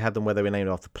games, they had them where they were named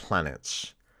after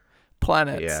planets.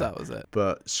 Yeah. That was it.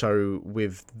 But so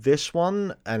with this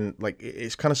one, and like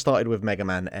it's kind of started with Mega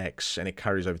Man X, and it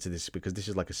carries over to this because this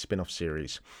is like a spin-off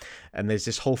series, and there's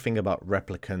this whole thing about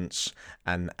replicants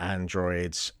and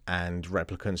androids, and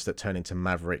replicants that turn into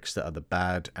mavericks that are the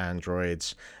bad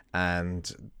androids,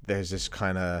 and there's this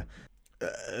kind of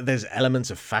there's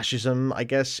elements of fascism, I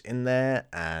guess, in there,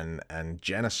 and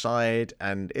genocide,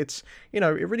 and it's, it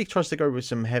really tries to go with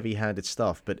some heavy-handed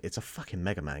stuff, but it's a fucking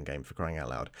Mega Man game, for crying out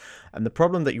loud. And the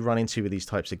problem that you run into with these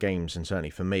types of games, and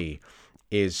certainly for me,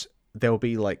 is there'll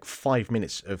be like 5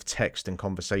 minutes of text and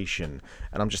conversation,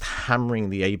 and I'm just hammering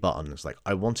the A button. It's like,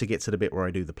 I want to get to the bit where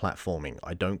I do the platforming.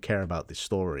 I don't care about this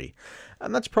story.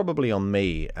 And that's probably on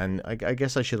me, and I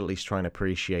guess I should at least try and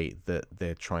appreciate that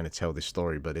they're trying to tell this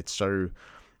story, but it's so...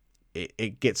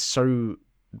 It gets so...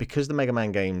 Because the Mega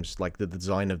Man games, like the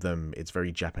design of them, it's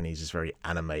very Japanese, it's very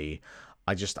anime,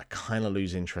 I kind of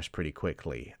lose interest pretty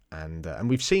quickly. And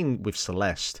we've seen with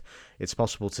Celeste, it's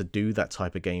possible to do that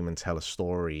type of game and tell a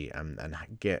story and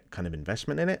get kind of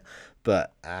investment in it.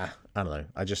 But I don't know.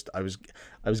 I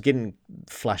was getting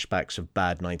flashbacks of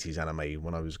bad 90s anime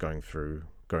when I was going through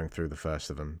going through the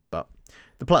first of them. But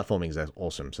the platforming is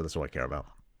awesome, so that's all I care about.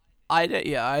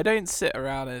 I don't sit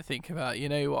around and think about, you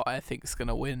know what I think is going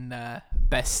to win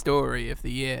best story of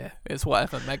the year is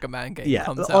whatever Mega Man game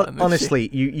comes out. Honestly,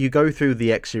 you go through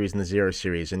the X series and the Zero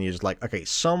series and you're just like, okay,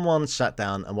 someone sat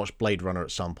down and watched Blade Runner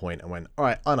at some point and went, all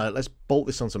right, I know, let's bolt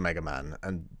this onto Mega Man,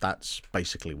 and that's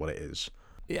basically what it is.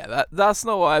 Yeah, that's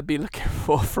not what I'd be looking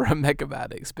for a Mega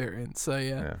Man experience. So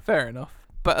yeah, fair enough.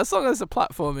 But as long as the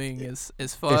platforming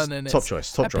is fun and top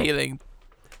choice, top appealing. Drop.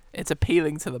 It's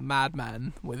appealing to the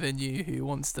madman within you who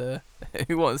wants to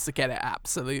get it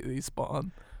absolutely spot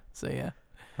on. So yeah.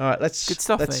 All right, let's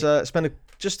spend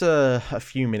just a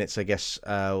few minutes, I guess.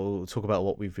 We'll talk about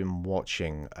what we've been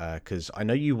watching, because I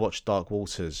know you watched Dark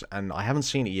Waters, and I haven't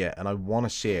seen it yet, and I want to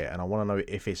see it, and I want to know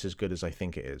if it's as good as I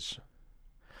think it is.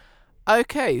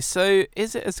 Okay, so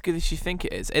is it as good as you think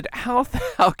it is? How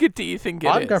good do you think it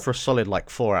is? I'm going for a solid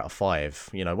 4 out of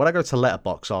 5. You know, when I go to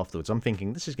Letterboxd afterwards, I'm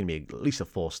thinking this is going to be at least a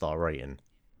 4-star rating.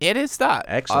 It is that.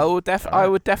 Excellent. I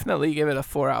would definitely give it a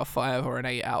 4 out of 5 or an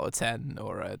 8 out of 10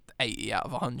 or a 80 out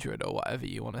of 100 or whatever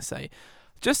you want to say.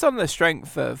 Just on the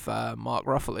strength of Mark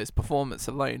Ruffalo's performance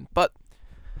alone. But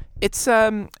it's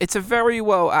a very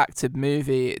well acted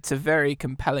movie. It's a very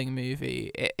compelling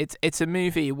movie. It's a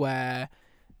movie where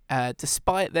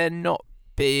despite there not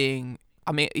being,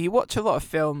 I mean, you watch a lot of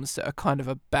films that are kind of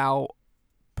about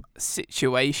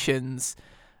situations,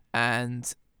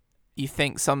 and you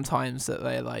think sometimes that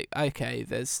they're like, okay,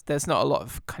 there's not a lot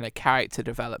of kind of character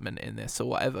development in this or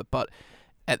whatever, but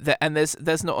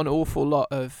there's not an awful lot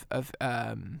of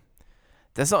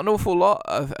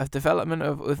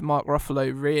development with Mark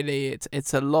Ruffalo, really.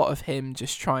 It's a lot of him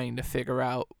just trying to figure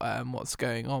out what's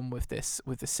going on with this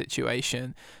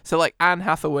situation. So like Anne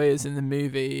Hathaway is in the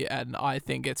movie, and I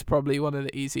think it's probably one of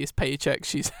the easiest paychecks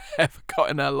she's ever got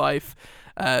in her life,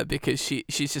 because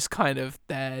she's just kind of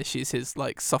there. She's his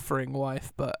suffering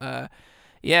wife, but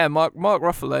yeah, Mark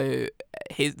Ruffalo,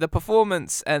 the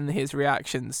performance and his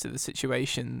reactions to the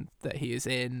situation that he is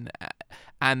in,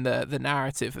 and the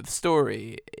narrative of the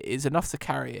story is enough to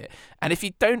carry it. And if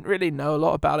you don't really know a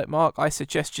lot about it, Mark, I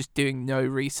suggest just doing no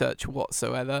research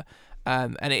whatsoever.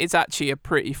 And it is actually a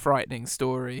pretty frightening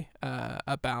story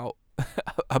about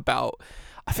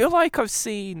I feel like I've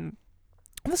seen,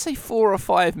 let's say, 4 or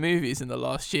 5 movies in the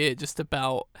last year just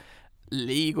about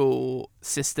legal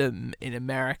system in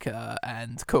America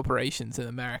and corporations in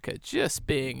America just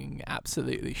being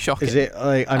absolutely shocking. Is it?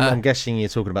 I'm guessing you're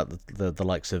talking about the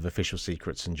likes of Official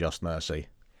Secrets and Just Mercy.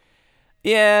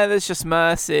 Yeah, there's Just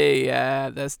Mercy.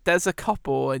 There's a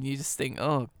couple, and you just think,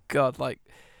 oh god,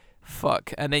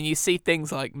 fuck. And then you see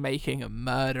things like Making a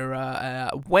Murderer.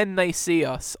 When They See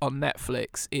Us on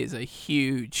Netflix is a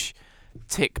huge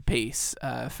tick piece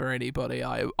for anybody.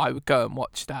 I would go and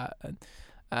watch that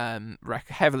and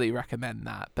heavily recommend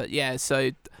that. But yeah,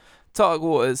 so Dark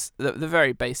Waters, the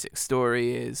very basic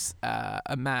story is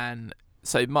a man.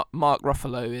 So Mark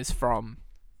Ruffalo is from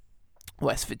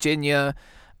West Virginia.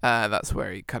 That's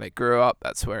where he kind of grew up.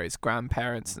 That's where his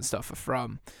grandparents and stuff are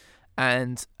from.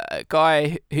 And a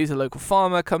guy who's a local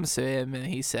farmer comes to him and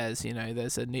he says, you know,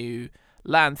 there's a new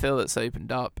landfill that's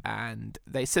opened up, and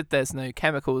they said there's no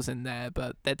chemicals in there,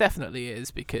 but there definitely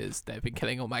is because they've been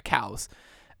killing all my cows.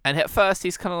 And at first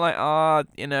he's kind of like, I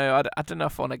don't know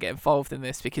if I want to get involved in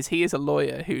this, because he is a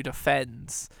lawyer who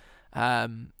defends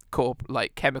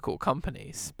chemical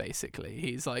companies, basically.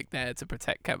 He's there to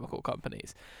protect chemical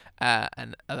companies.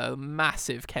 And a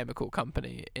massive chemical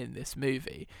company in this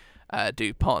movie,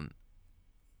 DuPont,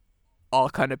 are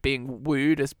kind of being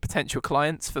wooed as potential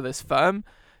clients for this firm.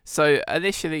 So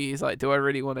initially he's like, do I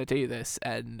really want to do this?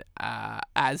 And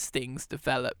as things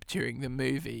develop during the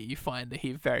movie, you find that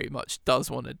he very much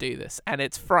does want to do this. And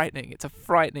it's frightening. It's a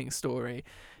frightening story.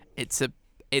 It's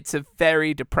a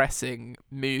very depressing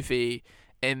movie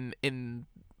in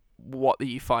what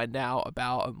you find out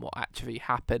about and what actually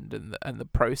happened and the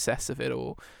process of it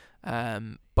all.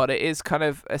 But it is kind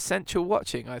of essential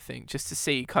watching, I think, just to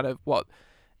see kind of what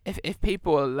if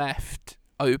people are left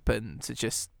open to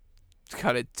just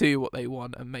kind of do what they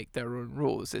want and make their own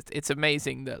rules. It's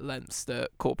amazing that lengths that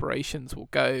corporations will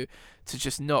go to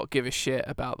just not give a shit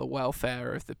about the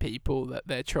welfare of the people that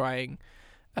they're trying,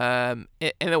 in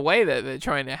a way that they're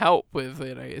trying to help with.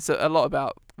 You know, it's a lot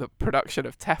about the production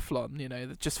of Teflon, you know,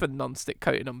 just for non-stick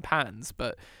coating on pans.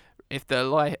 But if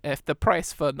the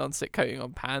price for non-stick coating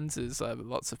on pans is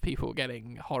lots of people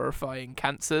getting horrifying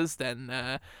cancers, then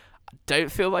I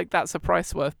don't feel like that's a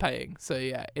price worth paying. So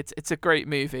yeah, it's a great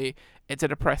movie. It's a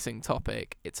depressing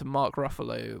topic. It's a Mark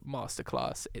Ruffalo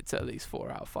masterclass. It's at least 4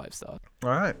 out of 5 stars. All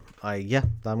right, I'm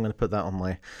going to put that on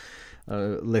my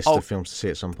list of films to see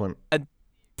at some point. And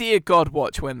Dear God,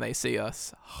 watch When They See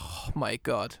Us. Oh my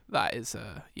God, that is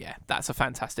that's a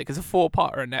fantastic. It's a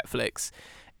 4-parter on Netflix.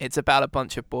 It's about a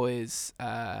bunch of boys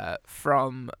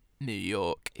from New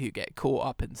York who get caught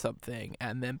up in something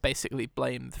and then basically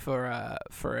blamed for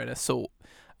an assault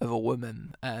of a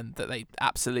woman, and that they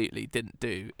absolutely didn't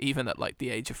do, even at like the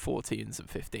age of 14s and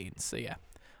 15s. So yeah,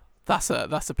 that's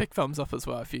a big thumbs up as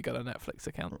well if you got a Netflix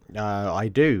account. I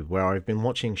do, where I've been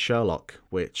watching Sherlock,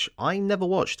 which I never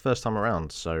watched first time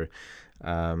around. So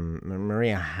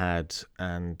Maria had,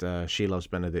 and she loves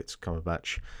Benedict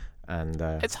Cumberbatch. And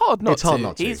it's hard not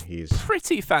to. He's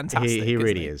pretty fantastic. He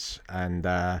really is. And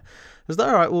I was like,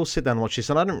 all right, we'll sit down and watch this.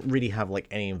 And I don't really have like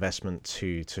any investment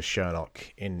to Sherlock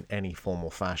in any form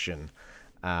or fashion.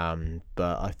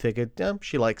 But I figured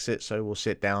she likes it, so we'll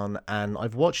sit down. And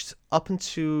I've watched up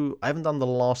until I haven't done the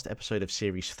last episode of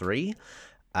series 3.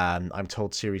 I'm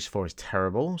told series 4 is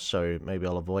terrible, so maybe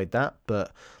I'll avoid that.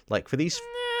 But like for these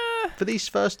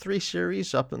first 3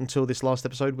 series up until this last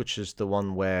episode, which is the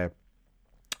one where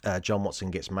John Watson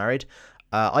gets married,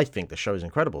 I think the show is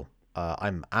incredible.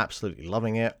 I'm absolutely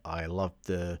loving it. I love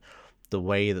the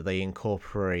way that they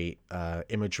incorporate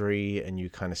imagery, and you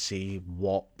kind of see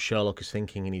what Sherlock is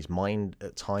thinking in his mind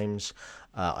at times.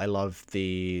 I love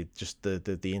the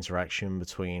interaction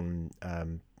between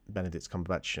Benedict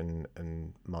Cumberbatch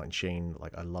and Martin Sheen.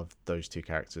 Like, I love those two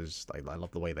characters. I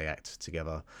love the way they act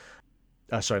together.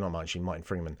 Sorry, not Martin Sheen, Martin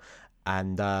Freeman.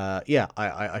 And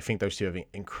I think those two have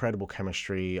incredible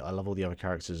chemistry. I love all the other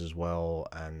characters as well,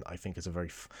 and I think it's a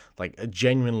very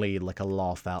genuinely like a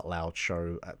laugh out loud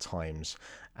show at times.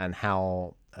 And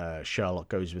how Sherlock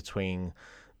goes between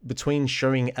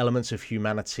showing elements of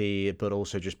humanity but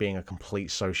also just being a complete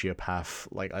sociopath.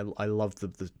 Like, I love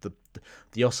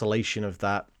the oscillation of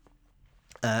that,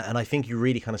 and I think you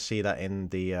really kind of see that in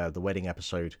the wedding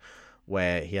episode,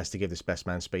 where he has to give this best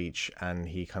man speech, and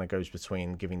he kind of goes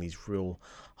between giving these real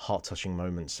heart-touching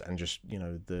moments and just,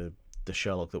 the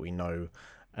Sherlock that we know,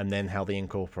 and then how they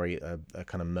incorporate a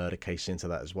kind of murder case into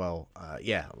that as well.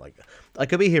 Like, I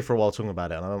could be here for a while talking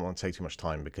about it, and I don't want to take too much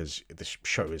time because this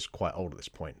show is quite old at this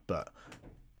point, but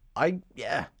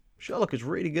Sherlock is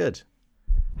really good.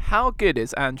 How good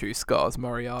is Andrew Scott as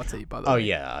Moriarty, by the way? Oh,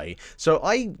 yeah.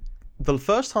 The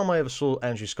first time I ever saw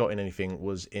Andrew Scott in anything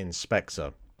was in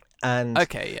Spectre. And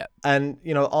okay, yeah. And,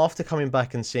 after coming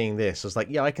back and seeing this, I was like,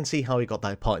 yeah, I can see how he got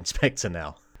that part in Spectre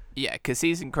now. Yeah, because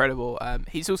he's incredible.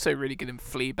 He's also really good in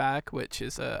Fleabag, which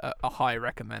is a high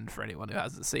recommend for anyone who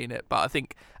hasn't seen it. But I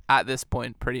think at this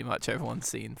point, pretty much everyone's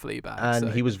seen Fleabag.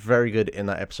 And he was very good in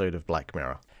that episode of Black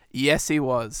Mirror. Yes, he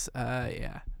was.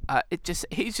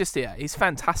 He's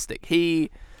fantastic. The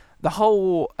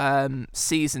whole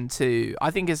season 2,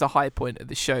 I think, is a high point of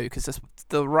the show, because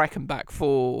the Reichenbach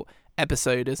 4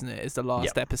 episode, isn't it, is the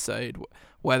last episode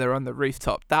where they're on the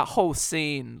rooftop. That whole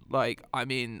scene,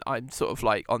 I'm sort of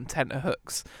like on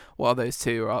tenterhooks while those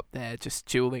two are up there just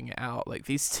dueling it out. Like,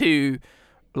 these two,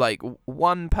 like,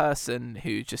 one person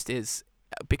who just is,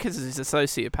 because he's a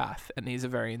sociopath and he's a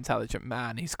very intelligent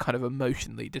man, he's kind of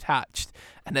emotionally detached,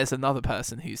 and there's another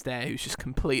person who's there who's just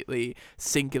completely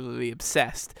singularly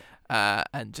obsessed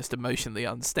and just emotionally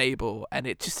unstable, and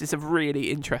it just is a really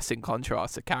interesting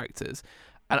contrast of characters.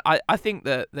 And I think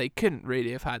that they couldn't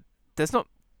really have had... There's not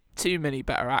too many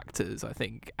better actors, I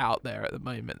think, out there at the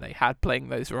moment they had playing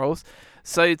those roles.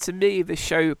 So to me, the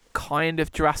show kind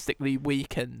of drastically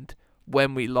weakened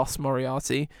when we lost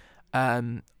Moriarty.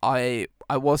 I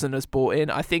wasn't as bought in.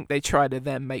 I think they tried to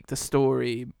then make the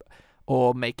story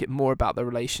or make it more about the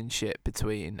relationship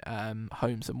between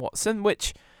Holmes and Watson,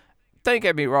 which, don't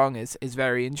get me wrong, is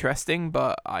very interesting,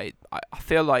 but I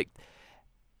feel like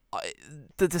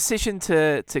the decision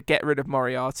to get rid of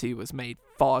Moriarty was made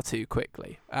far too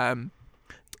quickly. And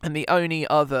the only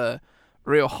other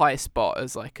real high spot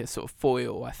as like a sort of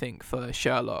foil, I think, for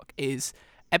Sherlock is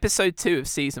episode 2 of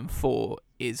season 4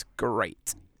 is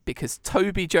great because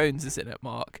Toby Jones is in it,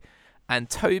 Mark. And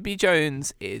Toby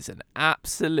Jones is an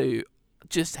absolute,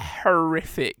 just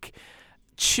horrific,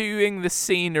 chewing the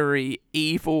scenery,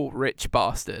 evil rich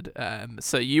bastard.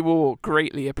 So you will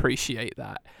greatly appreciate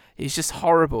that. He's just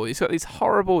horrible. He's got these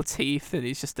horrible teeth, and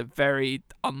he's just a very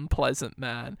unpleasant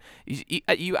man.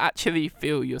 You actually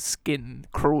feel your skin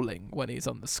crawling when he's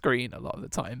on the screen a lot of the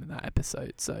time in that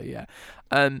episode. So yeah,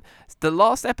 the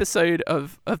last episode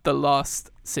of the last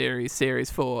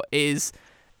series 4 it's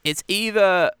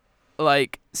either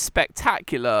like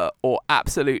spectacular or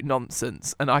absolute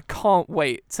nonsense, and I can't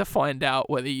wait to find out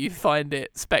whether you find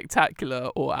it spectacular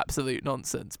or absolute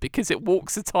nonsense, because it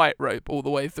walks a tightrope all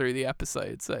the way through the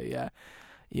episode. So yeah,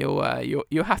 you'll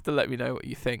have to let me know what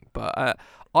you think. But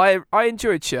I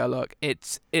enjoyed Sherlock.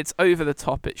 It's over the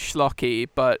top, it's schlocky,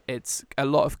 but it's a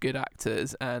lot of good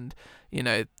actors and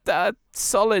that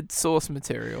solid source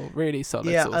material, really solid.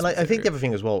 Yeah, source and I think material. the other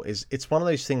thing as well is it's one of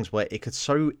those things where it could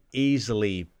so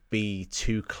easily be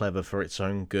too clever for its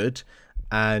own good,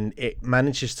 and it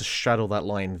manages to straddle that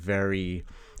line very,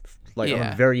 like on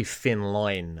a very thin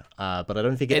line. But I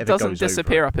don't think it ever doesn't goes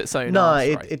disappear over up its own. No,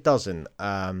 arse, it doesn't.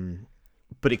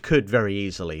 But it could very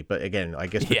easily. But again, I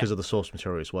guess because of the source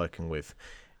material it's working with,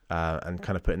 and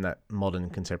kind of putting that modern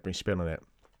contemporary spin on it,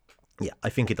 yeah, I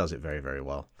think it does it very, very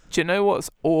well. Do you know what's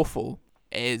awful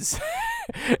is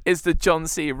is the John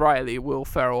C. Reilly, Will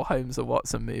Ferrell, Holmes and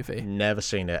Watson movie? Never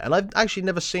seen it, and I've actually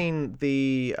never seen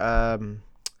the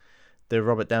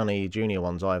Robert Downey Jr.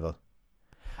 ones either.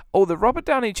 Oh, the Robert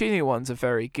Downey Jr. ones are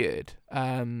very good.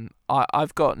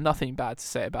 I've got nothing bad to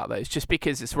say about those, just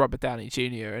because it's Robert Downey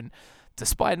Jr. and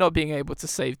despite not being able to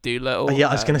save Doolittle, yeah,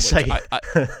 I was going to say,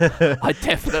 I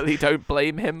definitely don't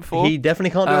blame him for. He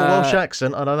definitely can't do a Welsh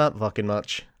accent. I know that fucking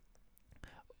much.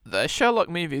 The Sherlock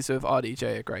movies with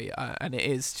RDJ are great, and it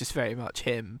is just very much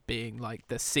him being like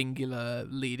the singular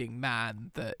leading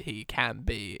man that he can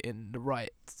be in the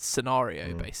right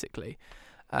scenario, basically.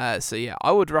 So yeah,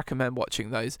 I would recommend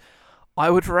watching those. I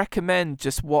would recommend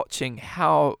just watching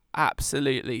how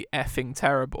absolutely effing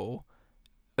terrible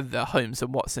the Holmes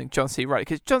and Watson John C. Reilly,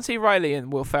 because John C. Reilly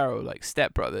and Will Ferrell, like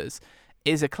Step Brothers,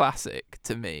 is a classic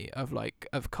to me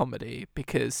of comedy,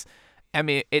 because I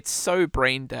mean it's so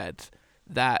brain dead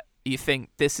that you think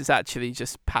this is actually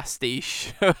just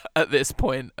pastiche at this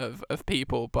point of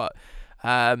people, but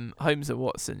Holmes and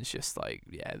Watson's just like,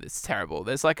 yeah, it's terrible.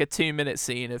 There's like a 2-minute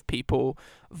scene of people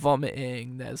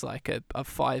vomiting. There's like a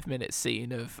 5-minute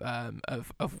scene of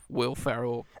Will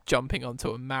Ferrell jumping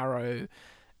onto a marrow.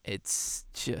 It's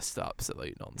just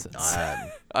absolute nonsense.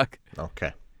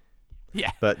 Okay.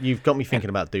 Yeah. But you've got me thinking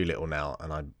about Doolittle now,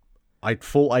 and I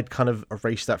thought I'd kind of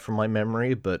erased that from my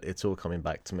memory, but it's all coming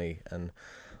back to me. And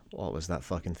what was that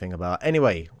fucking thing about?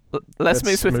 Anyway, let's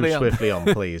move swiftly on,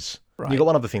 please. Right. You got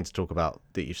one other thing to talk about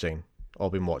that you've seen or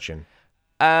been watching?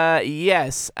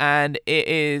 Yes, and it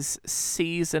is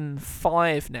season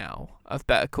 5 now of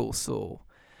Better Call Saul.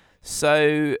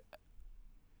 So,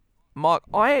 Mark,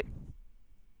 I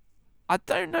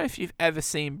don't know if you've ever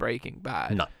seen Breaking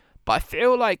Bad. No. But I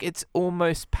feel like it's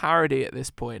almost parody at this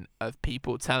point of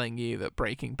people telling you that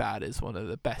Breaking Bad is one of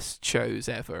the best shows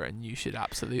ever and you should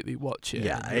absolutely watch it.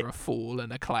 Yeah, and you're a fool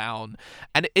and a clown.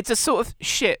 And it's a sort of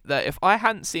shit that if I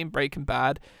hadn't seen Breaking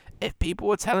Bad, if people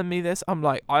were telling me this, I'm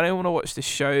like, I don't want to watch this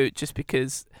show, just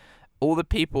because all the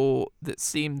people that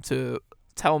seem to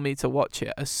tell me to watch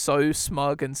it are so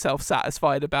smug and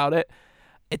self-satisfied about it.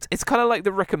 It's kind of like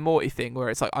the Rick and Morty thing, where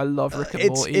it's like, I love Rick and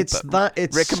Morty, but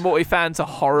Rick and Morty fans are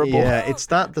horrible. Yeah, it's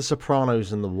that, The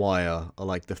Sopranos and The Wire are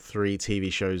like the 3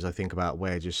 TV shows I think about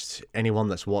where just anyone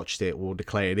that's watched it will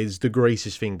declare it is the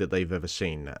greatest thing that they've ever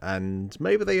seen, and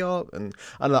maybe they are. And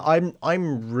I don't know,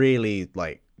 I'm really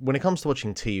like, when it comes to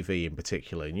watching TV in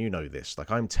particular, and you know this,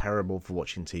 like I'm terrible for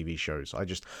watching TV shows.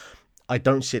 I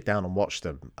don't sit down and watch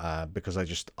them because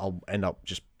I'll end up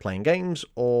just playing games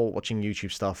or watching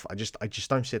YouTube stuff. I just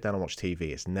don't sit down and watch TV.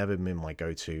 It's never been my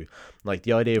go-to. Like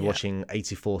the idea of watching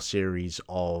 84 series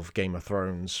of Game of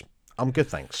Thrones, I'm good,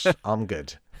 thanks. I'm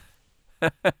good.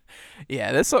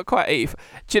 Yeah, that's not quite 80.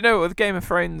 Do you know, with Game of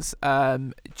Thrones,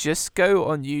 just go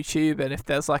on YouTube, and if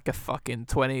there's like a fucking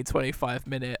 20-25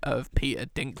 minute of Peter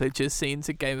Dinklage's scenes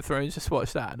in Game of Thrones, just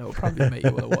watch that and it'll probably make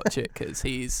you want to watch it, because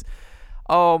he's...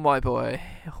 Oh my boy,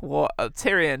 what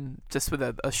Tyrion, just with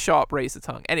a sharp razor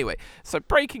tongue. Anyway, so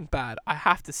Breaking Bad, I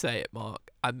have to say it,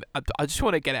 Mark. I just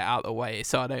want to get it out of the way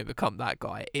so I don't become that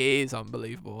guy. It is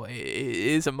unbelievable. It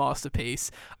is a masterpiece.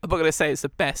 I'm not gonna say it's the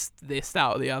best this,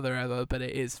 that, or the other ever, but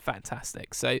it is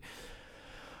fantastic. So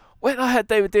when I heard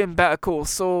they were doing Better Call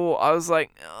Saul, I was like,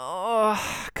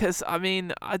 oh, because I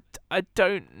mean, I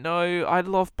don't know. I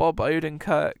love Bob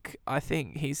Odenkirk. I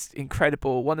think he's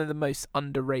incredible. One of the most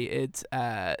underrated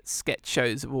sketch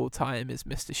shows of all time is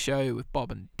Mr. Show with Bob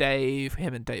and Dave,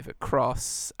 him and David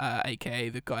Cross, aka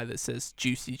the guy that says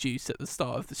 "Juicy Juice" at the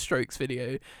start of the Strokes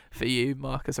video for you,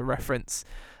 Mark, as a reference.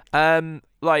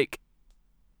 Like,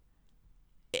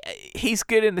 he's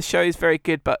good in the show, he's very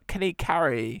good, but can he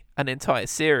carry an entire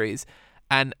series?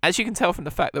 And as you can tell from the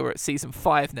fact that we're at season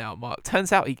 5 now, Mark,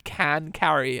 turns out he can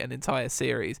carry an entire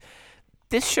series.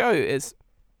 This show is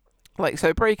like,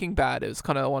 so Breaking Bad, it was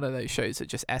kind of one of those shows that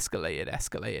just escalated.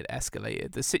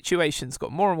 The situations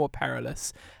got more and more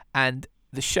perilous, and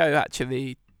the show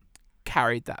actually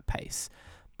carried that pace.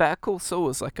 Better Call Saul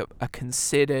was like a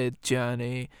considered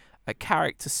journey, a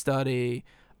character study,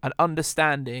 an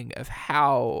understanding of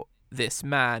how this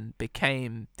man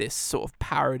became this sort of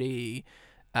parody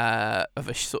of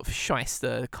a sort of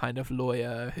shyster kind of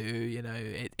lawyer who,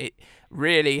 it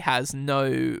really has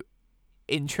no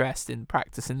interest in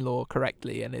practicing law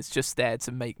correctly and is just there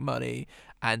to make money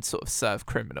and sort of serve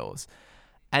criminals.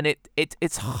 And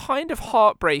it's kind of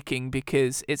heartbreaking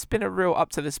because it's been up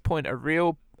to this point, a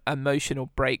real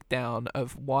emotional breakdown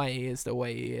of why he is the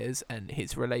way he is and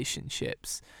his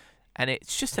relationships. And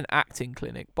it's just an acting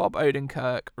clinic. Bob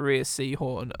Odenkirk, Rhea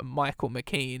Seehorn, and Michael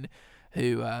McKean,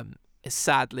 who is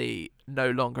sadly no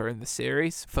longer in the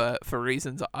series for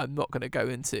reasons I'm not going to go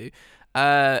into,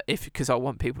 because I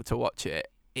want people to watch it.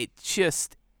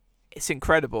 It's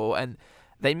incredible, and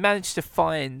they managed to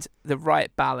find the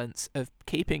right balance of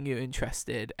keeping you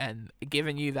interested and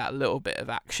giving you that little bit of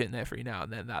action every now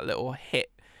and then, that little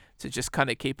hit to just kind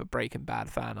of keep a Breaking Bad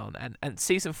fan on. And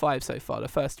season 5 so far, the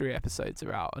first 3 episodes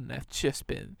are out, and they've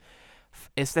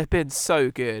been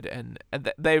so good, and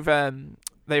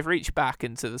they've reached back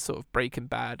into the sort of Breaking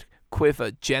Bad quiver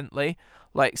gently,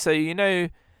 like, so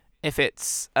if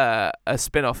it's a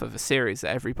spin-off of a series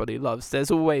that everybody loves, there's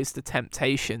always the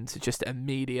temptation to just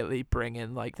immediately bring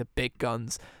in like the big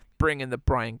guns, bring in the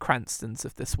Bryan Cranstons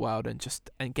of this world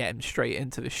and get them straight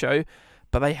into the show.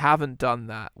 But they haven't done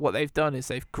that. What they've done is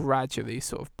they've gradually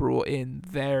sort of brought in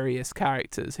various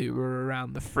characters who were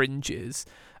around the fringes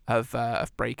of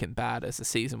Breaking Bad as the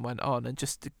season went on, and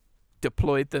just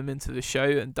deployed them into the show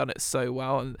and done it so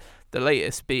well. And the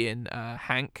latest being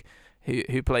Hank,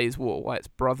 who plays Walter White's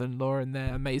brother-in-law in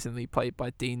there, amazingly played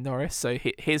by Dean Norris. So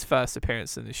his first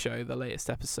appearance in the show, the latest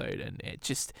episode, and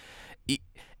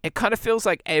it kind of feels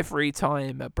like every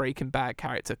time a Breaking Bad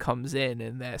character comes in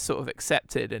and they're sort of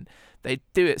accepted, and they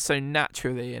do it so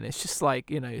naturally, and it's just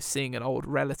like, seeing an old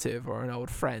relative or an old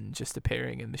friend just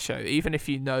appearing in the show, even if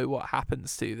you know what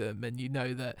happens to them and you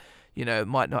know that it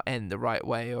might not end the right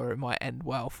way, or it might end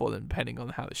well for them depending on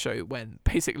how the show went.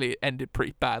 Basically, it ended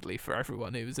pretty badly for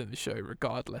everyone who was in the show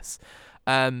regardless.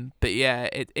 But yeah,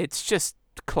 it's just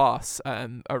class,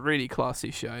 a really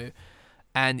classy show.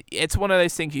 And it's one of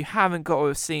those things, you haven't got to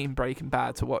have seen Breaking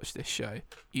Bad to watch this show.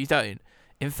 You don't.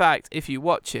 In fact, if you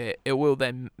watch it, it will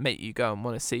then make you go and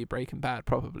want to see Breaking Bad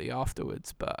probably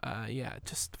afterwards. But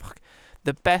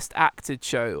the best acted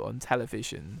show on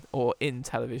television, or in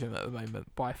television at the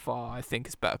moment, by far, I think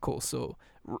is Better Call Saul.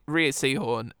 Rhea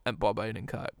Seehorn and Bob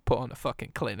Odenkirk put on a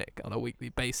fucking clinic on a weekly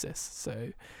basis.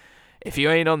 So if you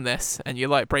ain't on this and you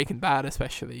like Breaking Bad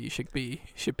especially, you should be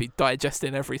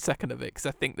digesting every second of it, because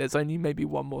I think there's only maybe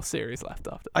one more series left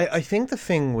after this. I think the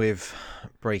thing with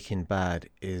Breaking Bad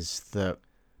is that,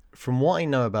 from what I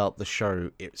know about the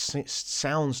show, it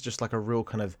sounds just like a real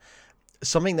kind of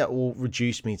something that will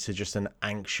reduce me to just an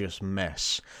anxious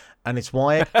mess. And it's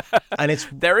why,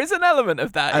 there is an element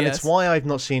of that, and yes. It's why I've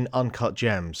not seen Uncut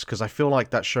Gems, because I feel like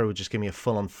that show would just give me a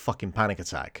full-on fucking panic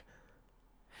attack.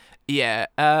 Yeah,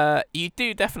 you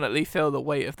do definitely feel the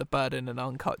weight of the burden and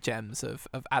Uncut Gems of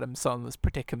Adam Sandler's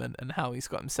predicament and how he's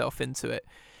got himself into it.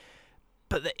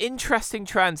 But the interesting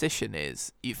transition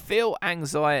is you feel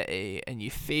anxiety and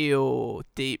you feel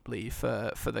deeply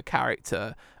for the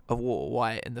character of Walter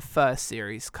White in the first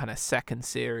series, kind of second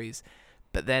series.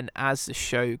 But then as the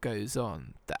show goes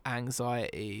on, the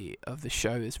anxiety of the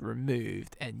show is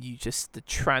removed, and the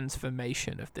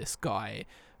transformation of this guy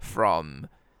from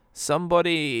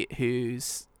somebody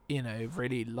who's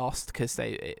really lost, because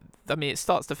it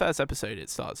starts, the first episode,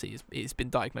 he's been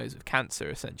diagnosed with cancer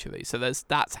essentially, so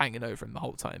that's hanging over him the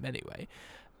whole time anyway.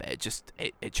 But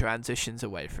it transitions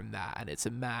away from that, and it's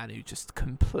a man who just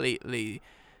completely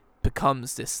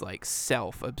becomes this like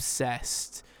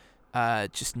self-obsessed,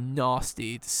 just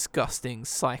nasty, disgusting,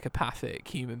 psychopathic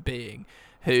human being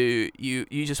who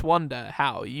you just wonder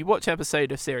how. You watch an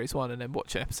episode of Series 1 and then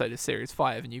watch an episode of Series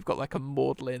 5, and you've got like a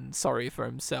maudlin, sorry for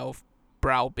himself,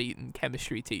 browbeaten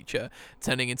chemistry teacher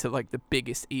turning into like the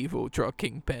biggest evil drug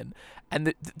kingpin.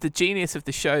 And the genius of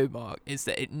the show, Mark, is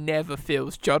that it never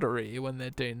feels juddery when they're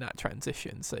doing that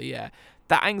transition. So yeah,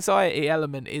 that anxiety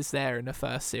element is there in the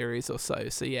first series or so.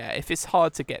 So yeah, if it's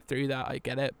hard to get through that, I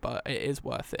get it, but it is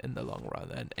worth it in the long run,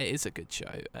 and it is a good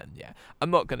show. And yeah, I'm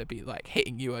not going to be like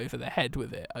hitting you over the head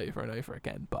with it over and over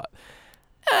again, but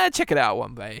check it out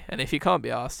one day. And if you can't be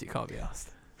asked, you can't be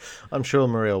asked. I'm sure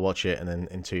Maria will watch it, and then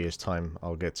in 2 years' time,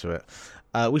 I'll get to it.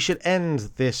 We should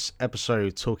end this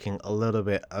episode talking a little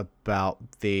bit about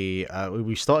we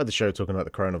started the show talking about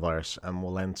the coronavirus, and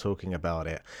we'll end talking about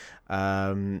it.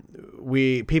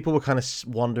 People were kind of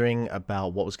wondering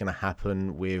about what was going to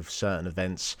happen with certain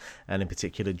events, and in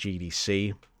particular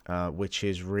GDC, which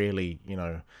is really,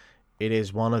 It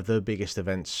is one of the biggest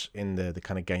events in the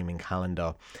kind of gaming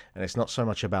calendar, and it's not so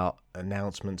much about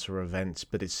announcements or events,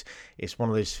 but it's one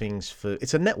of those things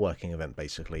it's a networking event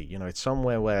basically. You know, it's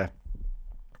somewhere where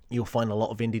you'll find a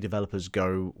lot of indie developers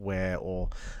go or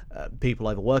people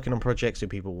either working on projects or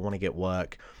people want to get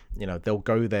work. You know, they'll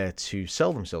go there to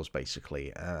sell themselves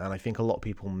basically, and I think a lot of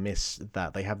people miss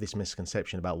that. They have this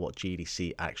misconception about what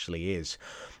GDC actually is,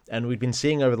 and we've been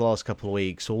seeing over the last couple of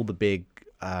weeks all the big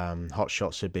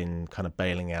hotshots have been kind of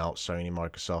bailing out Sony,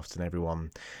 Microsoft, and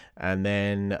everyone. And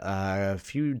then a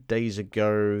few days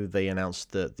ago, they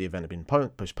announced that the event had been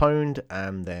postponed,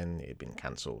 and then it had been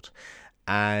cancelled.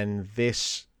 And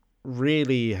this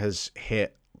really has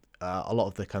hit a lot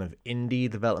of the kind of indie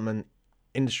development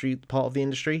industry, part of the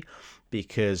industry,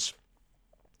 because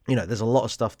you know, there's a lot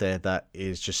of stuff there that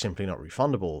is just simply not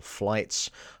refundable. Flights,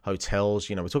 hotels,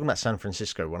 you know, we're talking about San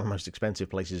Francisco, one of the most expensive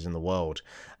places in the world.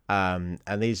 And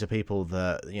these are people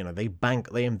that, you know, they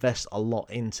invest a lot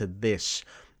into this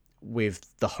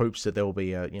with the hopes that there will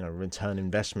be a, you know, return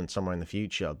investment somewhere in the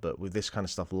future. But with this kind of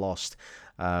stuff lost,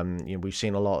 you know, we've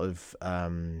seen a lot of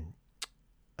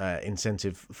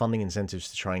funding incentives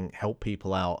to try and help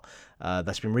people out.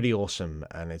 That's been really awesome,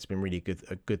 and it's been really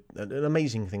an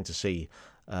amazing thing to see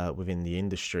within the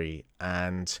industry.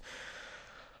 And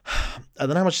I don't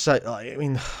know how much to say. I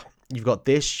mean, you've got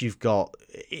this, you've got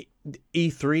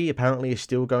E3 apparently is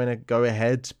still going to go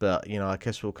ahead, but you know, I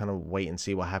guess we'll kind of wait and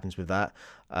see what happens with that.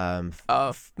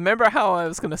 Remember how I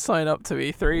was going to sign up to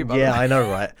E3? Yeah, I know,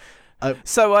 right?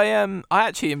 So I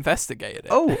actually investigated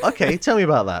it. Oh, okay. Tell me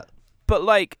about that. But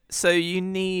like, so you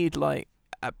need like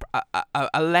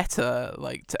a letter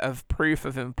like of proof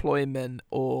of employment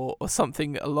or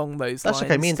something along those lines. That's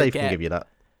okay. Me and Dave can give you that.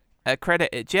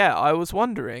 Accredited. Yeah, I was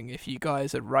wondering if you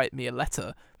guys would write me a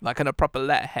letter, like on a proper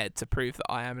letterhead, to prove that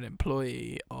I am an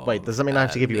employee. Wait, does that mean I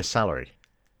have to give you a salary?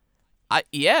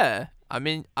 Yeah. I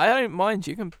mean, I don't mind.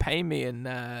 You can pay me in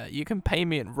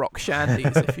rock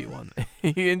shandies if you want.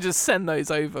 You can just send those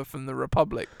over from the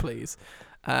Republic, please.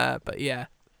 But yeah.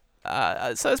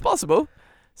 So it's possible.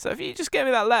 So if you just get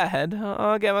me that letterhead,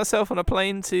 I'll get myself on a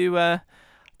plane to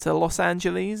Los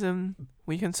Angeles, and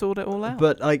we can sort it all out.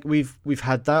 But like we've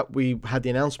had that. We had the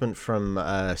announcement from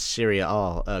Syria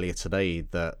R earlier today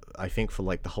that I think for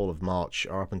like the whole of March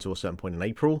or up until a certain point in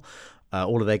April,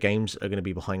 all of their games are going to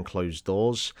be behind closed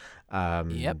doors.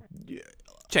 Yep.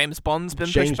 James Bond's been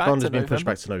pushed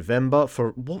back to November. For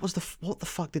what the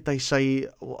fuck did they say?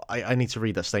 I need to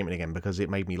read that statement again because it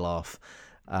made me laugh.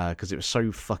 Because it was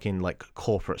so fucking like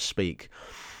corporate speak.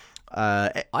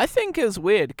 I think it was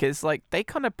weird because like they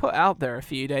kind of put out there a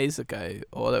few days ago,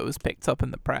 or it was picked up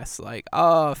in the press, like,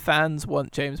 fans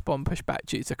want James Bond pushed back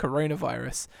due to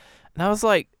coronavirus, and I was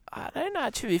like, I don't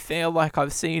actually feel like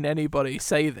I've seen anybody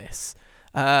say this.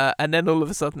 And then all of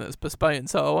a sudden it's postponed.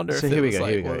 So I wonder if here we go.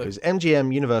 It was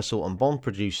MGM, Universal, and Bond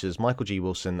producers Michael G.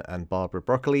 Wilson and Barbara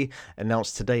Broccoli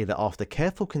announced today that after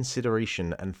careful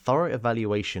consideration and thorough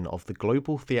evaluation of the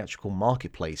global theatrical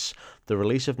marketplace, the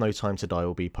release of No Time to Die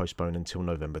will be postponed until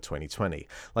November 2020.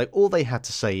 Like, all they had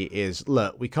to say is,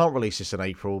 look, we can't release this in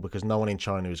April because no one in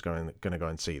China is going to go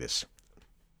and see this.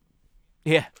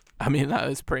 Yeah. I mean, that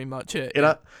was pretty much it. You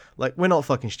know, like, we're not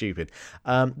fucking stupid.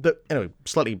 But anyway,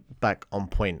 slightly back on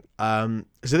point. So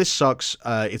this sucks.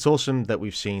 It's awesome that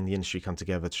we've seen the industry come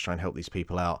together to try and help these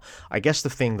people out. I guess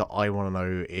the thing that I want to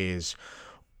know is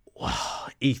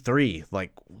E3,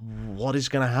 like, what is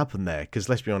going to happen there? Because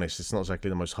let's be honest, it's not exactly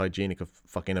the most hygienic of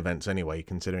fucking events anyway,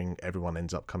 considering everyone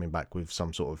ends up coming back with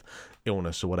some sort of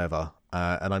illness or whatever.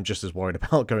 And I'm just as worried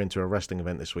about going to a wrestling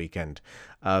event this weekend.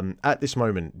 At this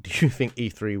moment, do you think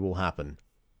E3 will happen?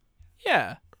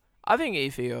 Yeah, I think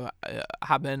E3 will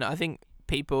happen. I think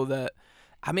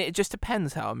it just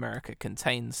depends how America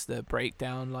contains the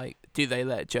breakdown. Like, do they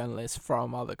let journalists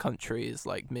from other countries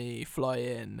like me fly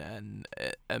in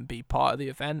and be part of the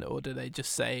event, or do they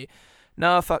just say,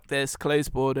 no, fuck this, close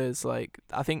borders? Like,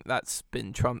 I think that's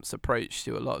been Trump's approach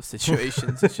to a lot of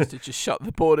situations. It's just to just shut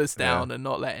the borders down and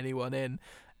not let anyone in,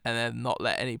 and then not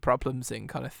let any problems in,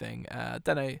 kind of thing. I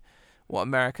don't know what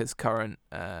America's current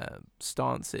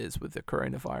stance is with the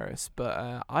coronavirus,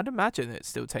 but I'd imagine it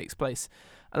still takes place.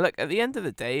 And look, at the end of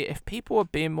the day, if people are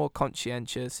being more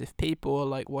conscientious, if people are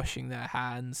like washing their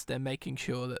hands, they're making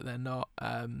sure that they're not,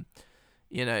 that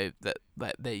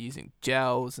they're using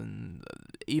gels and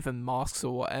even masks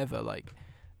or whatever, like,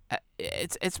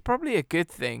 it's probably a good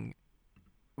thing,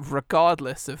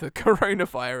 regardless of the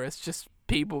coronavirus, just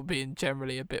people being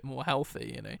generally a bit more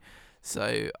healthy, you know.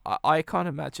 So I can't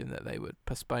imagine that they would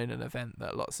postpone an event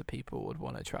that lots of people would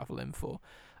want to travel in for.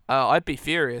 I'd be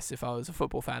furious if I was a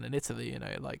football fan in Italy.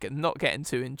 Like not getting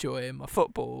to enjoy my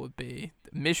football would be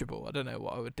miserable. I don't know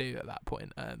what I would do at that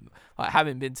point. Like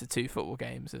having been to 2 football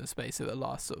games in the space of the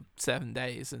last sort of 7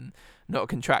 days and not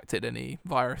contracted any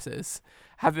viruses,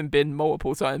 having been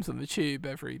multiple times on the tube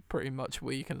every pretty much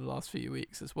week in the last few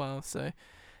weeks as well. So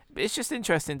it's just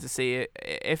interesting to see it.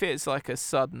 If it's like a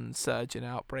sudden surge in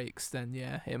outbreaks, then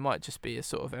yeah, it might just be a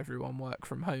sort of everyone work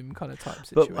from home kind of type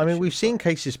situation. But I mean, we've seen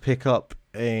cases pick up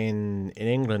in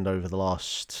England over the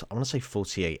last, I want to say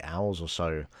 48 hours or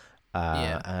so.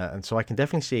 And so I can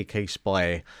definitely see a case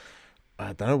by,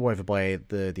 I don't know whether by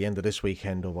the end of this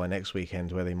weekend or by next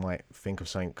weekend, where they might think of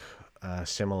something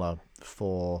similar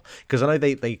for, because I know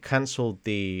they cancelled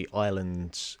the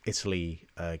Ireland-Italy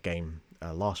game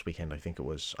last weekend. I think it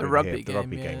was the rugby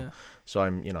game. So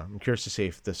I'm curious to see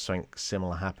if there's something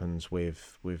similar happens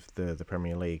with the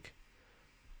Premier League.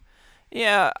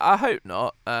 Yeah, I hope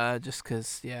not. Just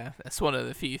because that's one of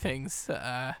the few things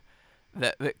that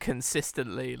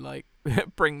consistently like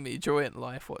bring me joy in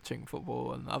life, watching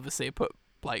football, and obviously put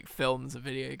like films and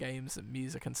video games and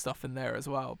music and stuff in there as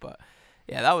well. But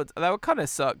yeah, that would kind of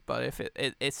suck. But if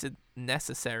it's a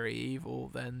necessary evil,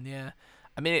 then yeah.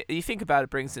 I mean, you think about it,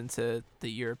 brings into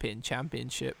the European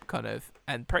Championship kind of,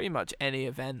 and pretty much any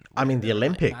event. I mean, the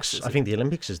Olympics. I think the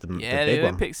Olympics is the big the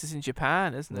Olympics one. is in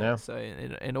Japan, isn't it? Yeah. So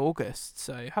in August.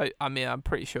 So I mean, I'm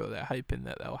pretty sure they're hoping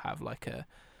that they'll have like a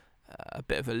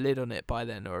bit of a lid on it by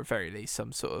then, or at very least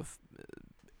some sort of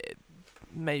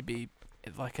maybe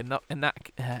like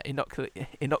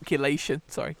inoculation.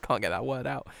 Sorry, can't get that word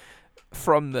out.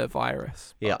 From the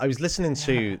virus. Yeah, I was listening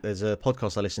to, there's a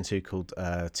podcast I listen to called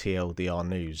TLDR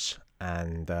News,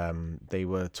 and they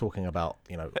were talking about,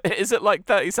 Is it like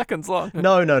 30 seconds long?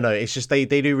 No. It's just they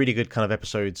do really good kind of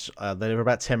episodes. They're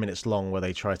about 10 minutes long, where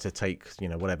they try to take,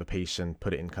 whatever piece and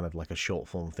put it in kind of like a short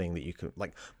form thing that you can,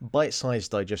 like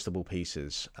bite-sized digestible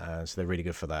pieces. So they're really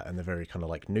good for that, and they're very kind of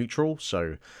like neutral.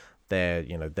 So they're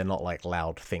not like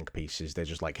loud think pieces. They're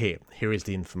just like, here is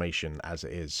the information as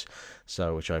it is.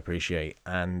 So, which I appreciate.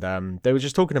 And they were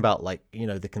just talking about like,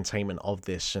 the containment of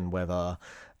this, and whether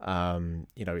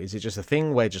is it just a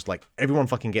thing where just like everyone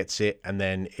fucking gets it and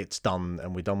then it's done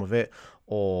and we're done with it,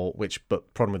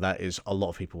 but problem with that is a lot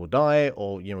of people will die,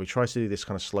 or we try to do this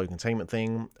kind of slow containment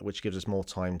thing, which gives us more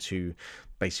time to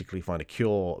basically find a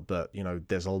cure. But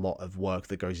there's a lot of work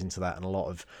that goes into that, and a lot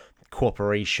of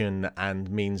cooperation, and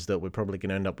means that we're probably going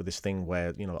to end up with this thing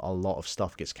where a lot of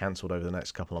stuff gets cancelled over the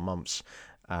next couple of months.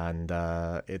 And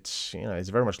it's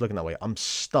very much looking that way. I'm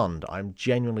stunned. I'm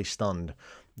genuinely stunned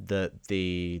that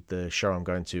the show I'm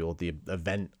going to, or the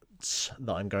events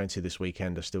that I'm going to this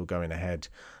weekend, are still going ahead.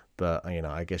 But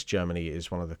I guess Germany is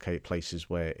one of the places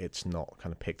where it's not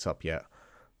kind of picked up yet.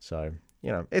 So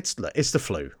it's the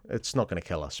flu. It's not going to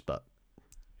kill us, but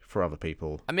for other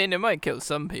people, I mean, it might kill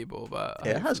some people, but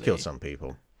it has killed some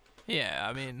people. Yeah,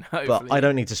 I mean, but I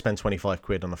don't need to spend 25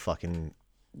 quid on a fucking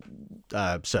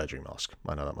surgery mask.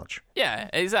 I know that much. Yeah,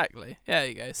 exactly. There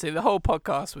you go. See, the whole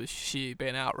podcast was you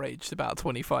being outraged about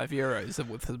 25 euros and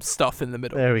with some stuff in the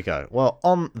middle. There we go. Well,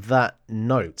 on that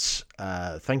note,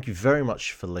 thank you very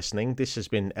much for listening. This has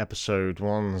been episode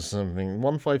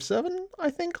 157, I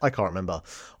think. I can't remember.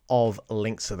 Of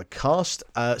Links to the Cast.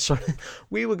 So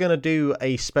we were going to do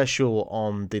a special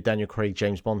on the Daniel Craig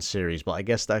James Bond series, but I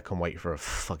guess that can wait for a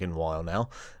fucking while now.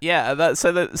 Yeah, the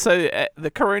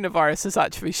coronavirus has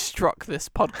actually struck this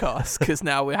podcast, because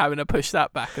now we're having to push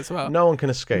that back as well. No one can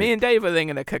escape. Me and Dave are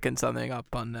thinking of cooking something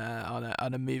up on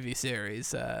a movie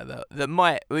series that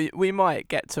might we might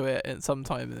get to it at some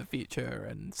time in the future,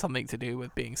 and something to do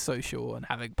with being social and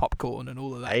having popcorn and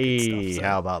all of that good stuff. So,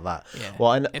 how about that? Yeah.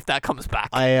 Well, if that comes back.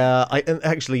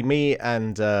 Actually, me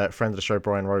and friend of the show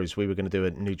Brian Rose, we were going to do a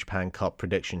New Japan Cup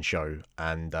prediction show,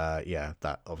 and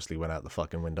that obviously went out the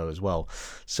fucking window as well.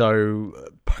 So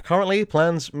currently,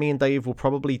 plans, me and Dave will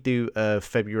probably do a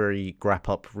February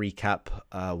wrap-up recap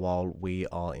while we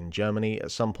are in Germany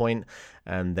at some point,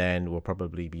 and then we'll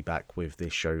probably be back with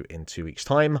this show in 2 weeks'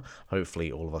 time.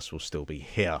 Hopefully all of us will still be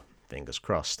here, fingers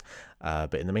crossed.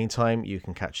 But in the meantime, you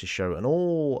can catch the show on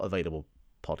all available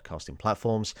podcasting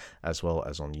platforms, as well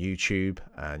as on YouTube,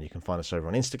 and you can find us over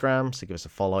on Instagram, so give us a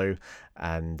follow,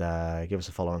 and give us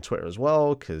a follow on Twitter as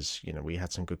well, because we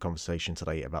had some good conversation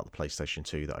today about the PlayStation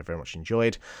 2 that I very much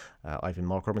enjoyed. I've been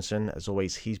Mark Robinson. As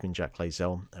always, he's been Jack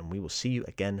Lazel, and we will see you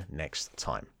again next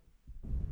time.